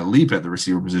take that leap at the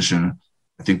receiver position,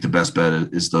 I think the best bet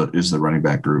is the running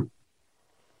back group.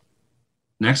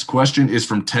 Next question is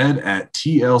from Ted at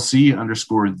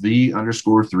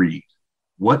TLC_the_3.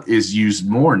 What is used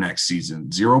more next season,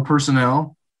 0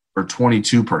 personnel or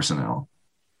 22 personnel?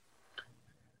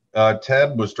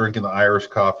 Ted was drinking the Irish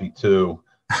coffee too.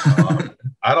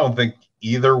 I don't think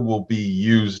either will be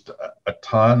used a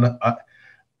ton.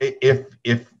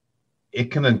 If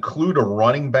it can include a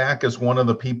running back as one of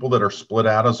the people that are split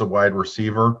out as a wide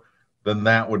receiver, then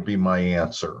that would be my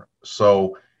answer.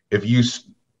 So if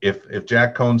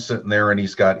Jack Cohn's sitting there and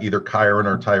he's got either Kyron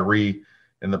or Tyree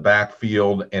in the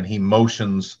backfield and he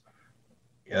motions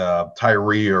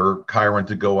Tyree or Kyron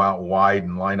to go out wide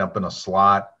and line up in a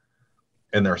slot,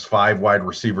 and there's 5 wide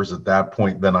receivers at that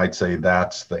point, then I'd say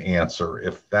that's the answer.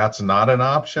 If that's not an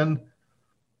option,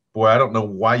 boy, I don't know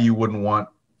why you wouldn't want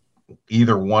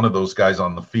either one of those guys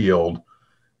on the field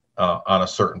on a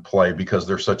certain play, because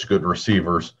they're such good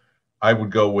receivers. I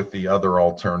would go with the other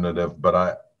alternative,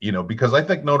 but because I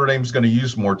think Notre Dame's going to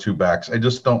use more 2 backs. I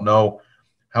just don't know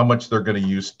how much they're going to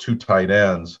use 2 tight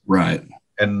ends. Right.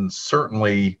 And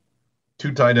certainly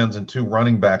 2 tight ends and 2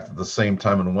 running backs at the same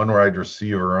time and 1 wide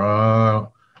receiver.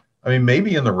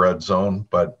 Maybe in the red zone,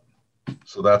 but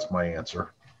so that's my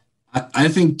answer. I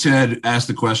think Ted asked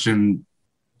the question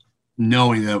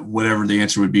knowing that whatever the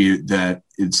answer would be, that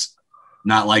it's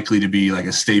not likely to be like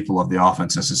a staple of the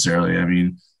offense necessarily.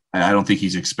 I don't think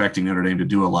he's expecting Notre Dame to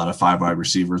do a lot of 5 wide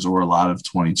receivers or a lot of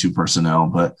 22 personnel,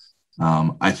 but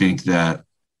I think that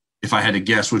if I had to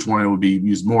guess which one it would be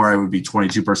used more, it would be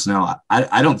 22 personnel.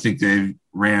 I don't think they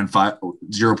ran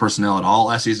 0 personnel at all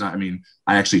last season.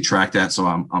 I actually tracked that, so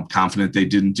I'm confident they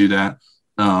didn't do that.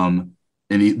 And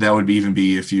that would even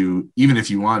be if you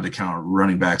wanted to count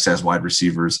running backs as wide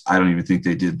receivers. I don't even think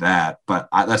they did that, but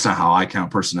that's not how I count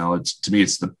personnel. To me,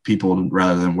 it's the people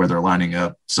rather than where they're lining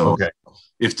up. So okay.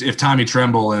 If Tommy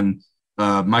Tremble and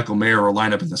Michael Mayer are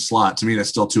lined up in the slot, to me that's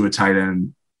still a tight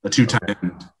end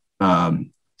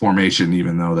formation,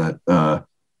 even though that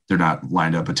they're not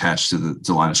lined up attached to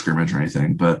the line of scrimmage or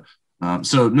anything. But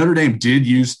so Notre Dame did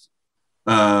use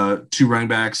 2 running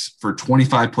backs for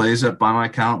 25 plays by my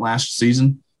count last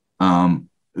season.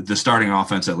 The starting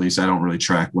offense, at least, I don't really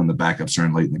track when the backups are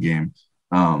in late in the game.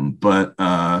 But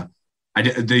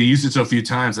they used it so few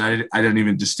times that I didn't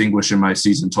even distinguish in my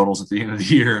season totals at the end of the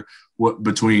year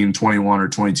between 21 or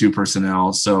 22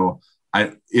 personnel. So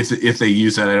if they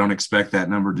use that, I don't expect that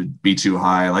number to be too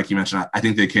high. Like you mentioned, I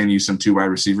think they can use some 2 wide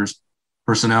receivers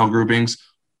personnel groupings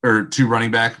or 2 running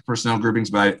back personnel groupings,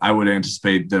 but I would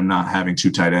anticipate them not having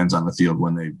 2 tight ends on the field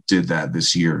when they did that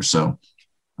this year. So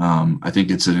I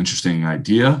think it's an interesting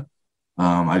idea.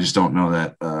 I just don't know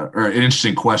that, or an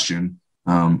interesting question.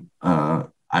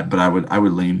 But I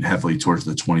would lean heavily towards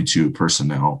the 22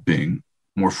 personnel being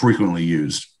more frequently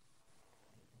used.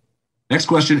 Next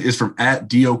question is from at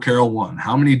D.O. Carroll 1.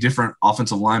 How many different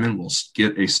offensive linemen will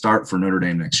get a start for Notre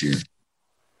Dame next year?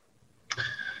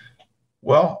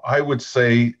 Well, I would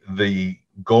say the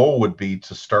goal would be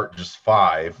to start just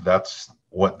 5. That's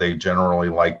what they generally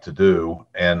like to do.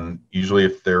 And usually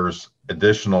if there's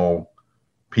additional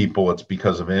people, it's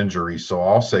because of injury. So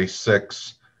I'll say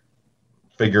 6,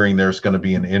 figuring there's going to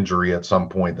be an injury at some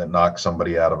point that knocks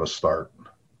somebody out of a start.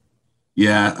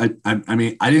 Yeah, I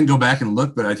didn't go back and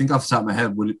look, but I think off the top of my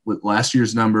head, would last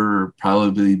year's number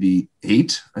probably be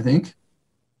 8, I think?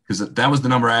 Because that was the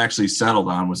number I actually settled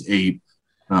on, was 8.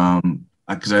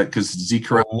 Because Zeke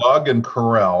Lugg and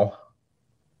Corral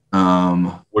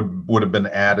would have been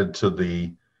added to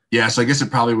the. Yeah, so I guess it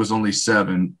probably was only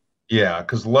 7. Yeah,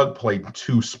 because Lugg played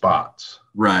 2 spots.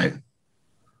 Right.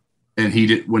 And he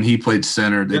did when he played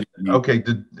center.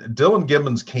 Dylan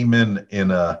Gibbons came in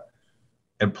and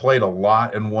played a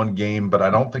lot in one game, but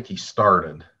I don't think he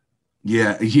started.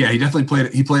 Yeah, he definitely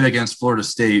played. He played against Florida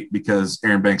State because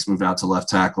Aaron Banks moved out to left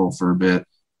tackle for a bit,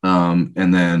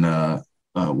 and then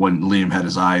when Liam had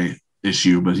his eye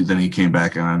issue, but then he came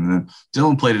back on. And then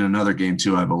Dylan played in another game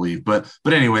too, I believe. But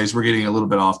anyways, we're getting a little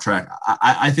bit off track.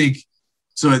 I think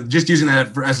so. Just using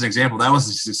that as an example, that was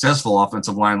a successful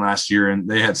offensive line last year, and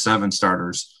they had 7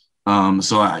 starters.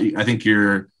 So I think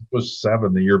it was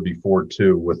 7 the year before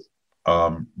too, with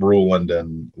Ruland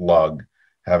and Lugg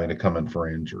having to come in for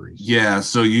injuries. Yeah,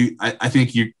 so I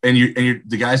think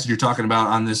the guys that you're talking about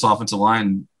on this offensive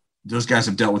line, those guys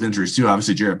have dealt with injuries too.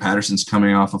 Obviously, Jarrett Patterson's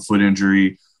coming off a foot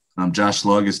injury. Josh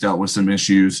Lugg has dealt with some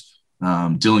issues.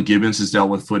 Dylan Gibbons has dealt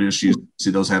with foot issues.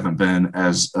 See, those haven't been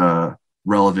as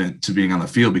relevant to being on the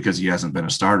field because he hasn't been a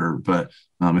starter. But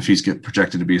if he's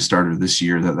projected to be a starter this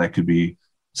year, that could be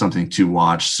something to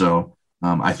watch. So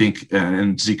I think,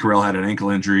 and Zeke Correll had an ankle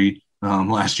injury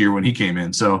last year when he came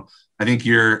in. So I think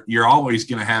you're always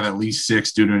going to have at least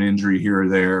 6 due to an injury here or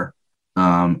there.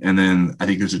 And then I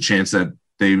think there's a chance that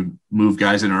they move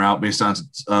guys in or out based on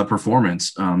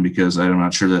performance because I'm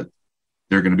not sure that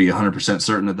they're going to be 100%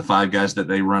 certain that the 5 guys that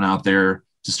they run out there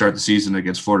to start the season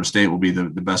against Florida State will be the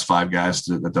best 5 guys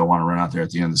that they'll want to run out there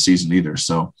at the end of the season either.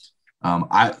 So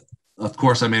of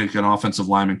course I made an offensive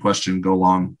lineman question go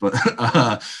long, but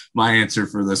my answer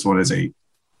for this one is 8.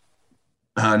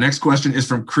 Next question is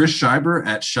from Chris Scheiber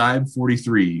at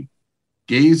Scheib43.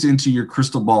 Gaze into your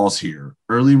crystal balls here.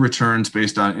 Early returns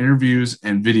based on interviews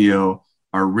and video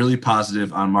are really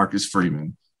positive on Marcus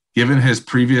Freeman. Given his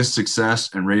previous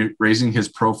success and raising his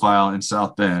profile in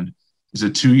South Bend, is a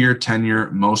 2-year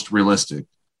tenure most realistic?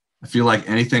 I feel like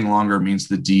anything longer means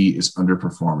the D is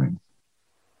underperforming.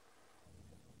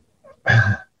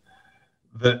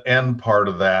 The end part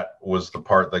of that was the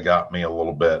part that got me a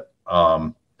little bit.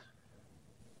 I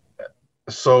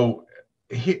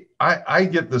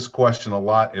get this question a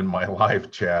lot in my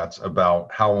live chats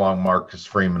about how long Marcus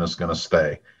Freeman is going to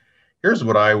stay. Here's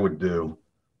what I would do.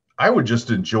 I would just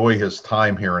enjoy his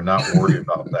time here and not worry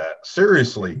about that.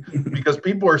 Seriously, because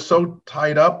people are so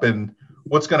tied up in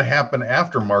what's going to happen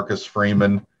after Marcus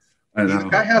Freeman. This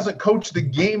guy hasn't coached the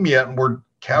game yet, and we're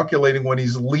calculating when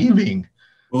he's leaving.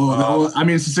 Well, I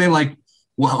mean, it's the same like,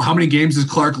 well, how many games does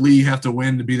Clark Lee have to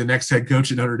win to be the next head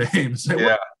coach at Notre Dame? It's like,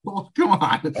 yeah. Well, come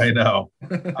on. I know.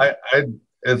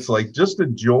 It's like just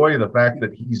enjoy the fact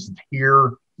that he's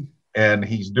here and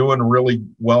he's doing really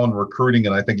well in recruiting,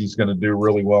 and I think he's going to do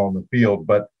really well in the field.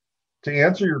 But to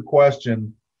answer your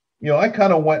question, I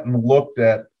kind of went and looked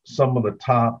at some of the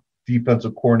top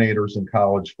defensive coordinators in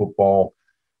college football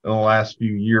in the last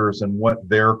few years and what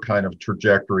their kind of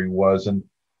trajectory was. And,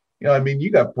 you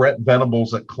got Brett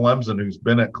Venables at Clemson, who's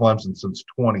been at Clemson since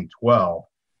 2012.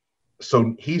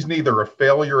 So he's neither a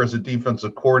failure as a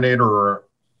defensive coordinator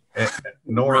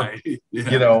nor, right.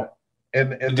 Yeah.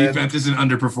 And the defense isn't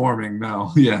underperforming.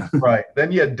 No. Yeah. Right.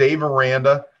 Then you had Dave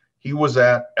Aranda. He was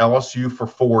at LSU for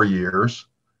 4 years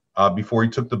before he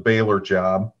took the Baylor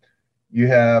job. You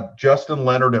have Justin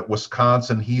Leonard at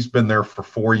Wisconsin. He's been there for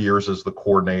 4 years as the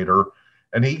coordinator,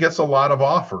 and he gets a lot of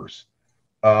offers.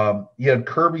 You had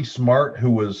Kirby Smart,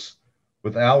 who was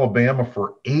with Alabama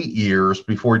for 8 years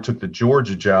before he took the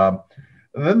Georgia job.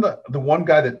 And then the one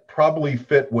guy that probably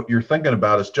fit what you're thinking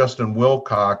about is Justin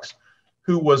Wilcox,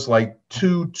 who was like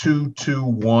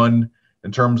 2-2-2-1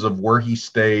 in terms of where he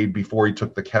stayed before he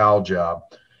took the Cal job.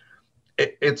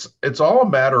 It's all a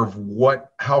matter of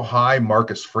how high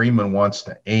Marcus Freeman wants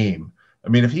to aim. I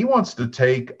mean, if he wants to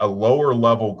take a lower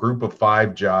level group of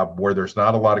 5 job where there's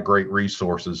not a lot of great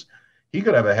resources, he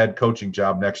could have a head coaching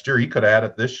job next year. He could add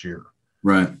it this year.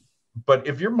 Right. But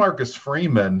if you're Marcus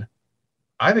Freeman,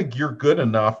 I think you're good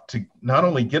enough to not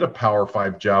only get a Power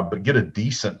 5 job, but get a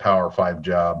decent Power 5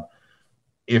 job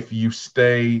if you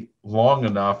stay long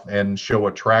enough and show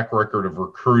a track record of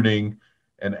recruiting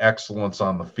and excellence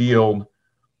on the field.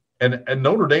 And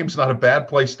Notre Dame's not a bad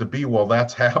place to be while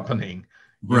that's happening.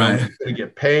 Right. He's going to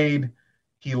get paid.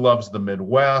 He loves the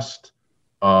Midwest.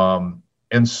 And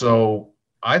so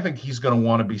I think he's going to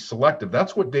want to be selective.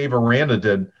 That's what Dave Aranda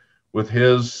did with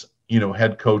his,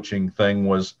 head coaching thing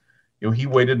was, he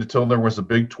waited until there was a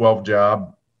Big 12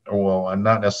 job, or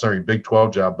not necessarily a Big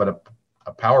 12 job, but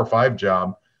a Power 5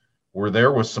 job where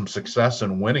there was some success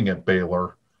in winning at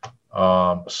Baylor.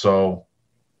 So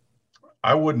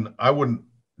I wouldn't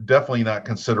definitely not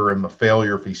consider him a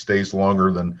failure if he stays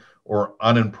longer than, or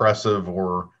unimpressive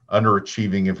or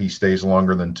underachieving if he stays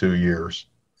longer than 2 years.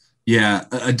 Yeah.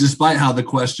 Despite how the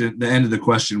end of the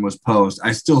question was posed,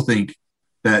 I still think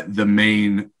that the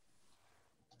main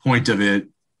point of it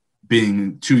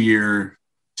being 2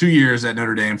 years at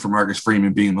Notre Dame for Marcus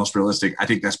Freeman being most realistic, I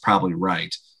think that's probably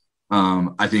right.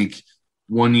 I think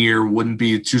 1 year wouldn't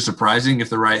be too surprising if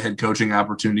the right head coaching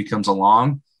opportunity comes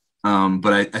along.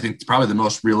 But I think probably the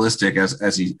most realistic as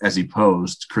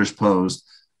Chris posed,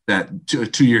 that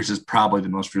 2 years is probably the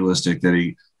most realistic, that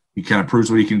he kind of proves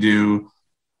what he can do,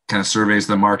 kind of surveys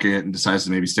the market and decides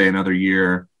to maybe stay another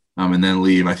year and then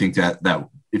leave. I think that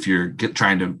if you're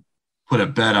trying to put a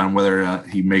bet on whether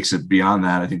he makes it beyond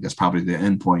that, I think that's probably the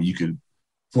end point you could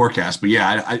forecast. But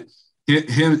yeah,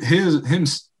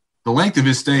 the length of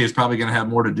his stay is probably going to have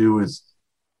more to do with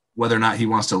whether or not he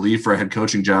wants to leave for a head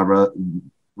coaching job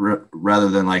rather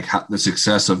than like the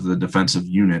success of the defensive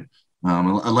unit.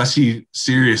 Unless he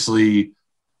seriously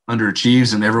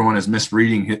underachieves and everyone is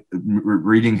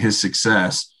reading his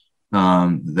success,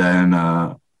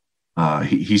 then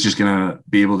he's just going to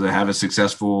be able to have a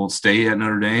successful stay at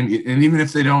Notre Dame. And even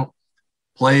if they don't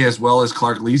play as well as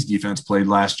Clark Lea's defense played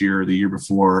last year or the year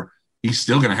before, he's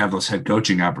still going to have those head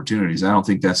coaching opportunities. I don't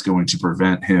think that's going to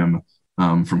prevent him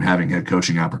from having head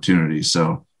coaching opportunities.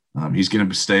 So he's going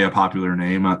to stay a popular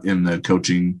name in the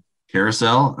coaching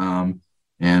carousel.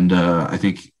 I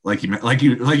think like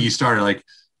you started, like,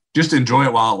 just enjoy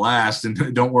it while it lasts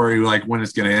and don't worry like when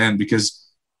it's going to end,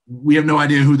 because we have no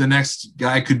idea who the next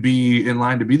guy could be in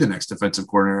line to be the next defensive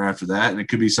coordinator after that. And it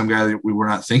could be some guy that we were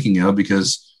not thinking of,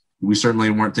 because we certainly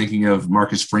weren't thinking of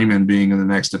Marcus Freeman being the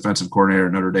next defensive coordinator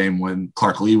at Notre Dame when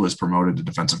Clark Lea was promoted to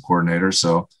defensive coordinator.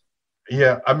 So,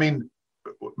 yeah, I mean,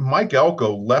 Mike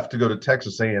Elko left to go to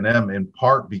Texas A&M in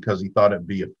part because he thought it'd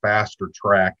be a faster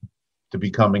track to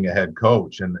becoming a head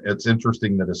coach. And it's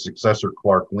interesting that his successor,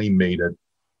 Clark Lea, made it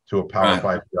to a Power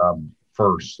 5 job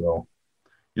first. So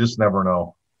you just never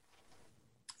know.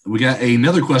 We got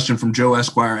another question from Joe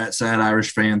Esquire at Sad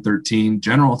Irish Fan 13.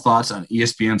 General thoughts on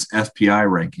ESPN's FPI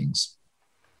rankings?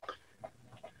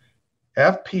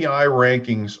 FPI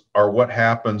rankings are what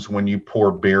happens when you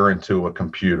pour beer into a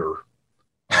computer.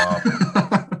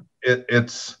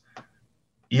 It's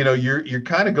you're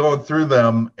kind of going through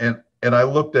them, and I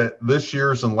looked at this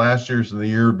year's and last year's and the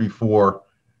year before,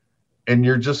 and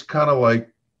you're just kind of like,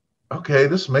 okay,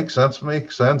 this makes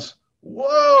sense.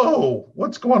 Whoa,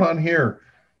 what's going on here?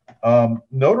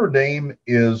 Notre Dame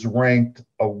is ranked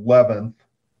 11th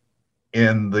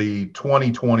in the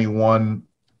 2021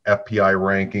 FPI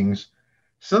rankings.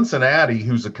 Cincinnati,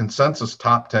 who's a consensus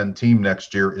top 10 team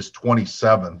next year, is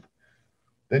 27th.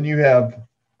 Then you have,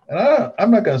 and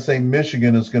I'm not going to say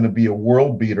Michigan is going to be a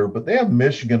world beater, but they have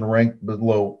Michigan ranked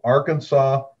below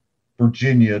Arkansas,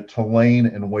 Virginia, Tulane,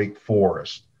 and Wake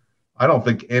Forest. I don't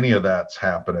think any of that's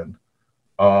happening.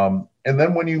 And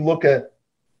then when you look at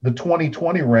the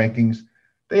 2020 rankings,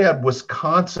 they had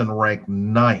Wisconsin ranked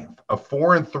 9th, a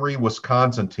 4-3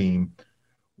 Wisconsin team,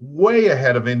 way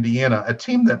ahead of Indiana, a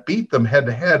team that beat them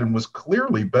head-to-head and was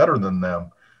clearly better than them.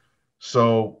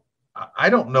 So I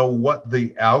don't know what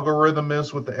the algorithm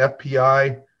is with the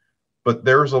FPI, but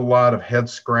there's a lot of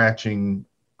head-scratching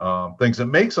things. It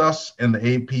makes us and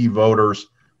the AP voters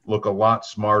look a lot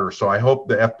smarter. So I hope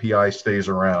the FPI stays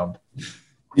around.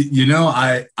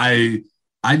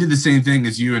 I did the same thing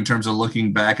as you in terms of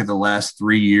looking back at the last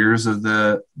 3 years of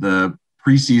the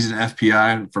preseason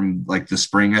FPI from like the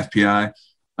spring FPI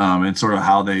and sort of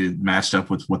how they matched up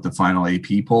with what the final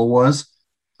AP poll was.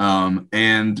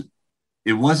 And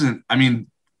it wasn't, I mean,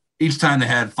 each time they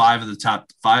had five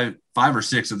or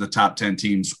six of the top 10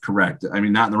 teams correct. I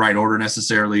mean, not in the right order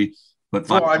necessarily, but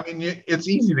five. Well, I mean, it's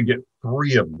easy to get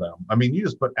 3 of them. I mean, you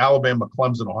just put Alabama,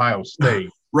 Clemson, Ohio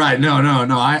State. Right. No.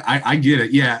 I get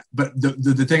it. Yeah. But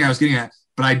the thing I was getting at,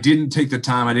 but I didn't take the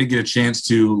time. I didn't get a chance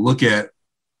to look at,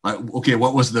 okay,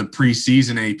 what was the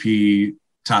preseason AP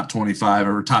top 25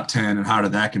 or top 10 and how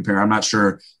did that compare? I'm not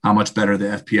sure how much better the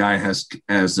FPI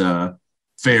has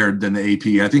fared than the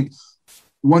AP. I think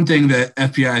one thing that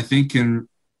FPI I think can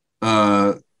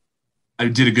I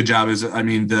did a good job is, I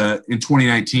mean, in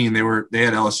 2019 they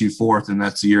had LSU 4th, and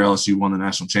that's the year LSU won the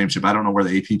national championship. I don't know where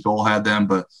the AP poll had them,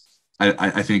 but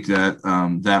I think that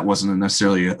that wasn't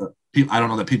necessarily I don't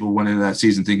know that people went into that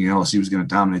season thinking LSU was going to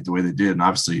dominate the way they did, and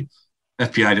obviously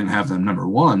FPI didn't have them number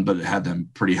 1, but it had them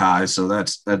pretty high, so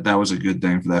that was a good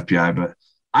thing for the FPI. But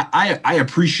I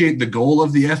appreciate the goal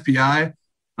of the FPI.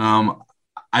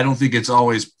 I don't think it's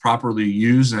always properly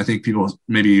used, and I think people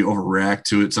maybe overreact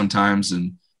to it sometimes,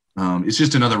 and it's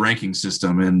just another ranking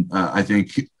system. And I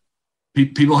think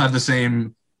people have the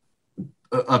same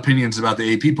opinions about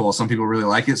the AP poll. Some people really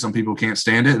like it, some people can't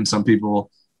stand it, and some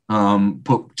people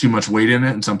put too much weight in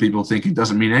it, and some people think it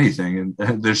doesn't mean anything.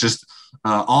 And there's just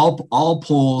all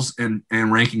polls and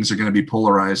rankings are going to be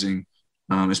polarizing,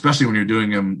 especially when you're doing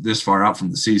them this far out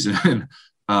from the season.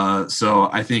 So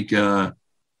I think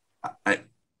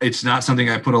it's not something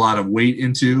I put a lot of weight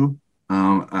into.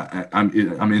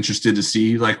 I'm interested to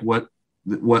see like what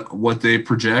they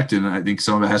project, and I think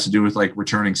some of it has to do with like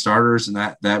returning starters,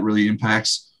 and that really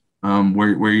impacts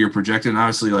where you're projected. And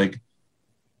obviously, like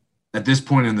at this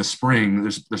point in the spring,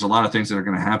 there's a lot of things that are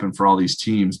going to happen for all these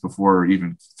teams before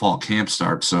even fall camp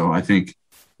starts. So I think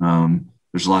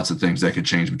there's lots of things that could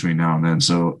change between now and then.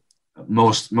 So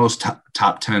most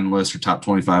top 10 lists or top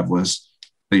 25 lists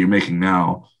that you're making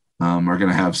now are going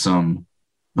to have some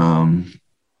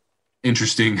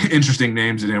interesting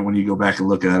names in it when you go back and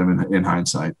look at them in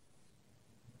hindsight.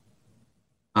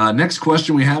 Next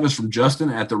question we have is from Justin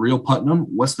at The Real Putnam.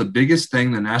 What's the biggest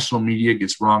thing the national media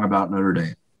gets wrong about Notre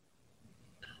Dame?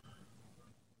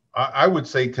 I would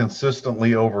say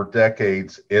consistently over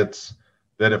decades, it's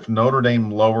that if Notre Dame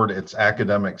lowered its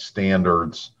academic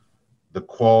standards, the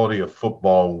quality of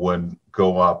football would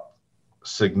go up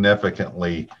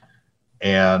significantly.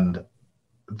 And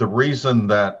the reason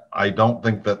that I don't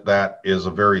think that that is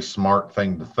a very smart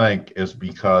thing to think is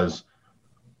because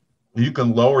you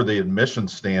can lower the admission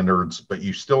standards, but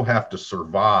you still have to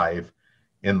survive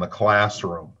in the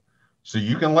classroom. So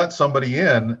you can let somebody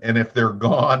in, and if they're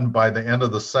gone by the end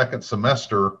of the second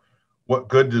semester, what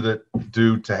good did it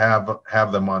do to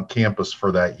have them on campus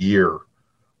for that year?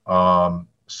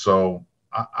 So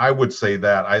I would say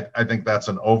that. I think that's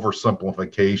an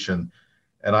oversimplification.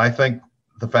 And I think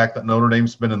the fact that Notre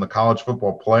Dame's been in the college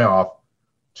football playoff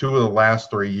 2 of the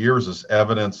last 3 years is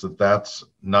evidence that that's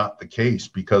not the case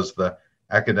because the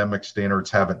academic standards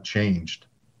haven't changed.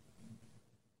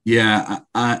 Yeah,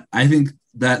 I think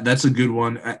that's a good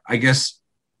one. I guess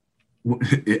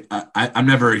I'm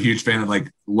never a huge fan of like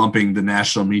lumping the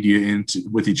national media into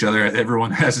with each other.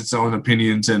 Everyone has its own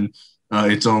opinions and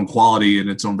its own quality and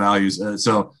its own values.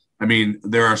 So, I mean,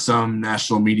 there are some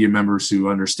national media members who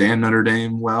understand Notre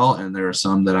Dame well, and there are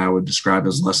some that I would describe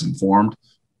as less informed.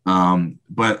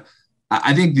 But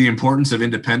I think the importance of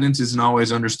independence isn't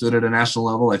always understood at a national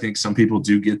level. I think some people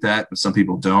do get that, but some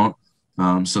people don't.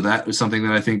 So that is something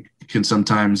that I think can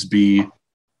sometimes be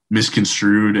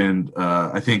misconstrued. And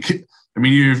I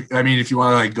mean, if you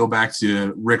want to like go back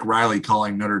to Rick Riley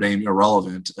calling Notre Dame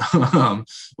irrelevant,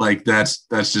 like that's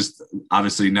just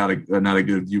obviously not a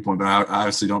good viewpoint. But I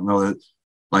obviously don't know that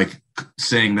like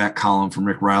saying that column from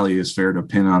Rick Riley is fair to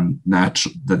pin on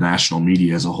the national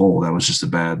media as a whole. That was just a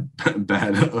bad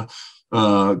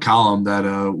column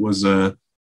that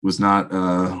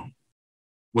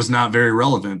was not very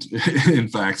relevant, in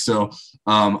fact. So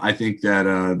I think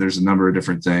that there's a number of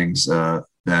different things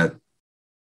that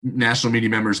national media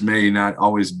members may not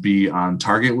always be on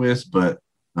target with, but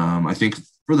I think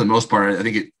for the most part, I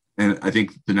think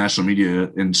the national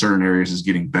media in certain areas is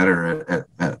getting better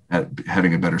at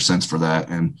having a better sense for that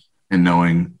and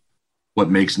knowing what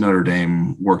makes Notre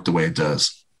Dame work the way it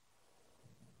does.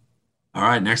 All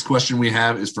right, next question we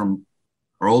have is from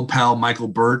our old pal Michael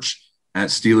Birch at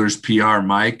Steelers PR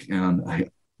Mike, and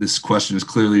this question is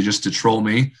clearly just to troll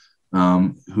me,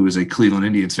 who is a Cleveland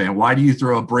Indians fan. Why do you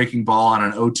throw a breaking ball on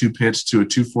an 0-2 pitch to a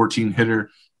 214 hitter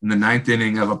in the 9th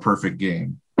inning of a perfect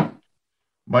game?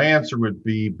 My answer would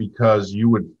be because you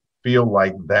would feel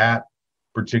like that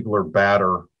particular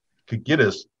batter could get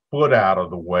his foot out of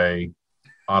the way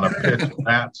on a pitch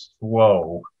that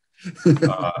slow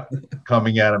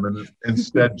coming at him, and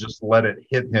instead just let it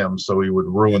hit him so he would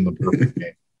ruin the perfect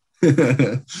game.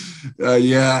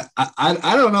 Yeah,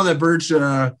 I don't know that Birch.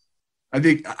 I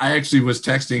think I actually was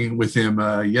texting with him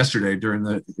yesterday during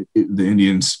the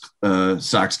Indians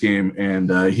Sox game,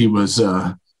 and he was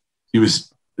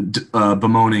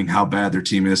bemoaning how bad their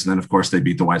team is, and then of course they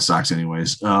beat the White Sox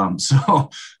anyways.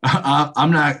 So I'm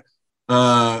not.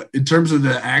 In terms of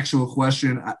the actual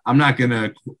question, I'm not going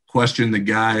to question the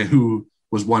guy who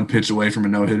was one pitch away from a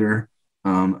no-hitter.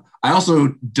 I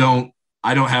also don't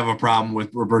have a problem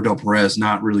with Roberto Perez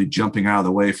not really jumping out of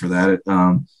the way for that.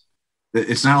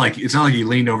 It's not like he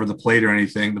leaned over the plate or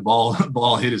anything. The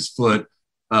ball hit his foot.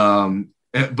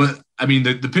 But I mean,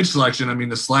 the pitch selection, I mean,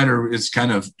 the slider is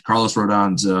kind of Carlos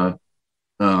Rodon's the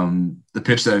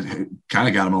pitch that kind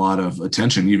of got him a lot of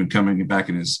attention, even coming back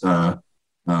in his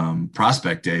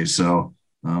prospect days. So,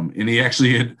 and he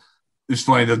actually it's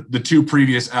funny, the 2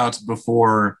 previous outs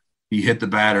before he hit the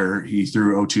batter, he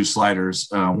threw 0-2 sliders,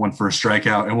 one for a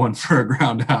strikeout and one for a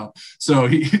ground out. So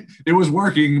it was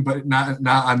working, but not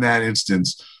on that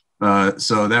instance.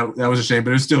 So that was a shame, but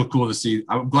it was still cool to see.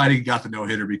 I'm glad he got the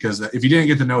no-hitter, because if he didn't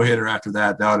get the no-hitter after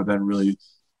that, that would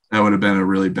have been a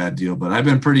really bad deal. But I've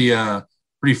been pretty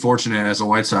fortunate as a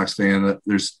White Sox fan that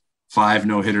there's 5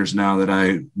 no-hitters now that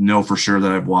I know for sure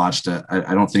that I've watched.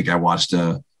 I don't think I watched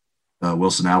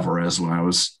Wilson Alvarez when I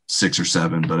was 6 or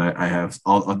 7, but I have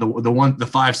all the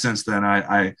 5 since then.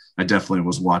 I definitely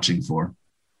was watching for.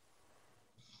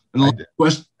 And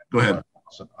question, go ahead.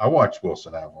 I watched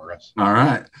Wilson Alvarez. All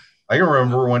right. I can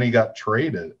remember when he got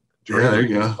traded. Yeah, there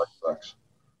you go.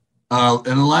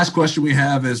 And the last question we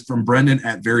have is from Brendan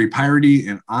at Very Piratey.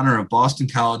 In honor of Boston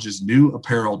College's new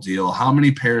apparel deal, how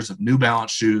many pairs of New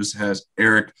Balance shoes has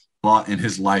Eric bought in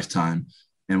his lifetime?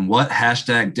 And what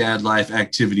 #dadlife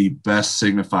activity best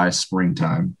signifies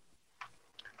springtime?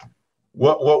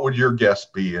 What would your guess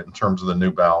be in terms of the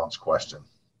New Balance question?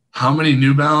 How many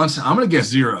New Balance? I'm going to guess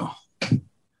 0.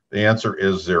 The answer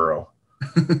is 0.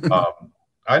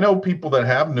 I know people that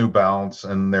have New Balance,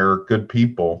 and they're good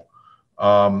people.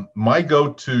 My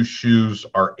go-to shoes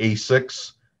are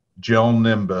Asics, gel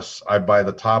Nimbus. I buy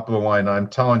the top of the line. I'm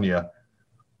telling you,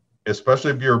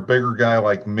 especially if you're a bigger guy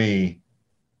like me,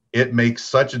 it makes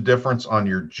such a difference on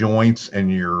your joints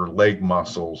and your leg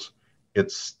muscles.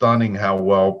 It's stunning how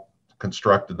well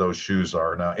constructed those shoes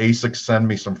are. Now, ASICS, send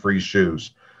me some free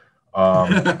shoes. As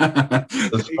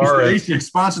far as ASICS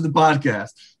sponsored the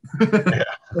podcast. Yeah,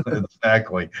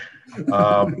 exactly.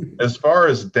 As far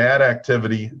as dad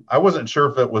activity, I wasn't sure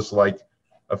if it was like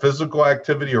a physical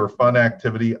activity or a fun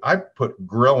activity. I put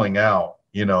grilling out.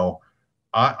 You know,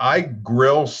 I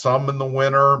grill some in the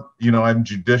winter. You know, I'm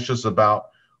judicious about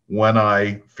when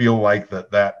I feel like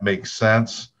that makes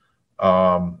sense.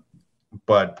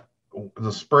 But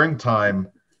the springtime,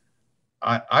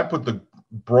 I put the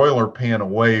broiler pan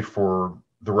away for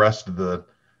the rest of the,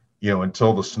 you know,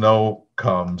 until the snow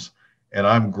comes, and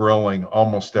I'm grilling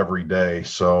almost every day.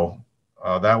 So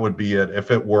that would be it.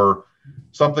 If it were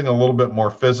something a little bit more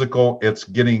physical, it's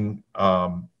getting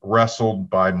wrestled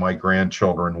by my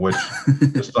grandchildren, which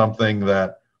is something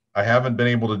that I haven't been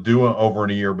able to do over in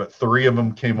a year, but 3 of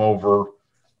them came over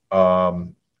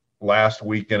last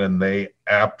weekend and they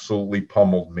absolutely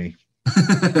pummeled me.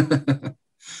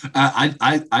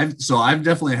 I've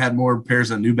definitely had more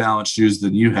pairs of New Balance shoes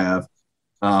than you have.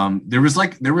 There was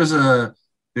a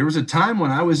time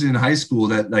when I was in high school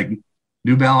that like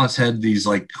New Balance had these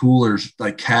like cooler,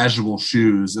 like casual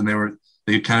shoes, and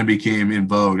they kind of became in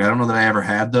vogue. I don't know that I ever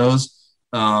had those.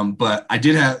 But I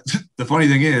did have, the funny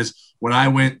thing is when I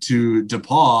went to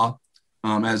DePaul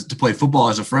to play football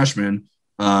as a freshman,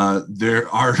 our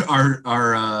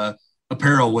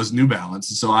apparel was New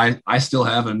Balance. So I still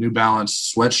have a New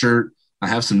Balance sweatshirt. I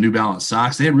have some New Balance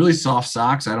socks. They had really soft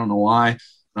socks. I don't know why.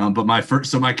 But my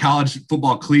college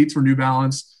football cleats were New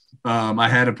Balance. I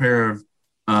had a pair of,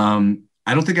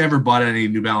 I don't think I ever bought any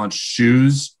New Balance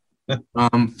shoes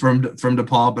from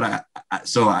DePaul, but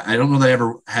I don't know that I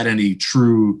ever had any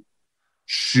true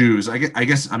shoes. I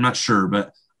guess I'm not sure,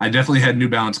 but I definitely had New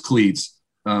Balance cleats.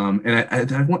 And I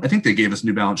think they gave us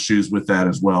New Balance shoes with that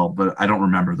as well, but I don't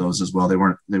remember those as well. They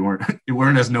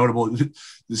weren't as notable.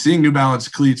 Seeing New Balance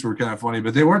cleats were kind of funny,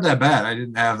 but they weren't that bad. I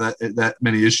didn't have that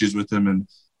many issues with them. And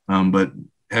but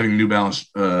having New Balance,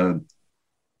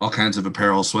 all kinds of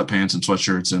apparel, sweatpants and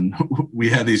sweatshirts, and we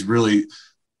had these really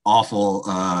awful.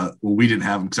 We didn't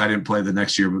have them because I didn't play the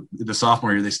next year. But the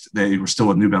sophomore year, they were still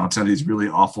with New Balance. Had these really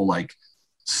awful like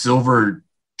silver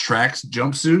tracks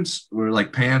jumpsuits, were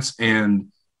like pants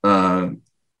and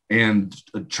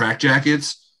track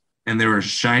jackets, and they were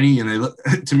shiny, and they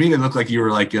looked like you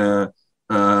were like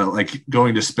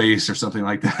going to space or something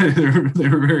like that. they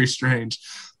were very strange,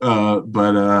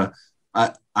 but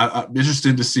I'm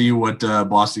interested to see what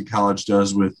Boston College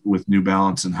does with New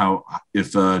Balance, and how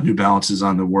if New Balance is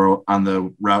on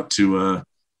the route to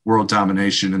world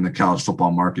domination in the college football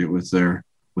market with their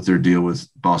deal with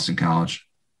Boston College.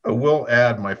 I will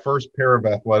add, my first pair of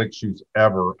athletic shoes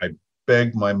ever, I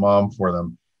begged my mom for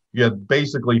them. You had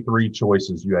basically 3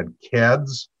 choices. You had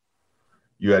Keds,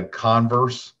 you had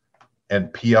Converse,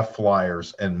 and PF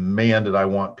Flyers. And man, did I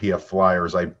want PF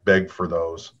Flyers. I begged for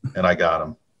those, and I got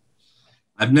them.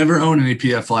 I've never owned any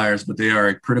PF Flyers, but they are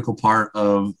a critical part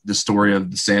of the story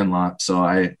of the Sandlot. So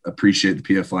I appreciate the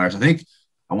PF Flyers. I think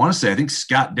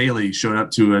Scott Daly showed up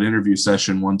to an interview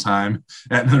session one time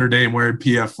at Notre Dame wearing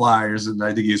PF Flyers, and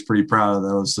I think he was pretty proud of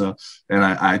those. So, and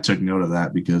I took note of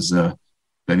that because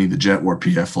Benny the Jet wore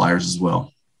PF Flyers as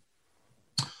well.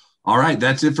 All right,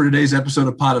 that's it for today's episode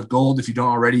of Pot of Gold. If you don't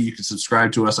already, you can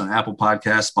subscribe to us on Apple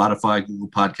Podcasts, Spotify, Google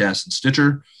Podcasts, and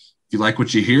Stitcher. If you like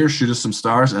what you hear, shoot us some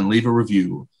stars and leave a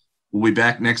review. We'll be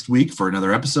back next week for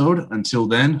another episode. Until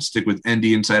then, stick with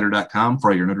ndinsider.com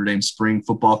for all your Notre Dame spring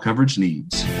football coverage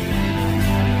needs.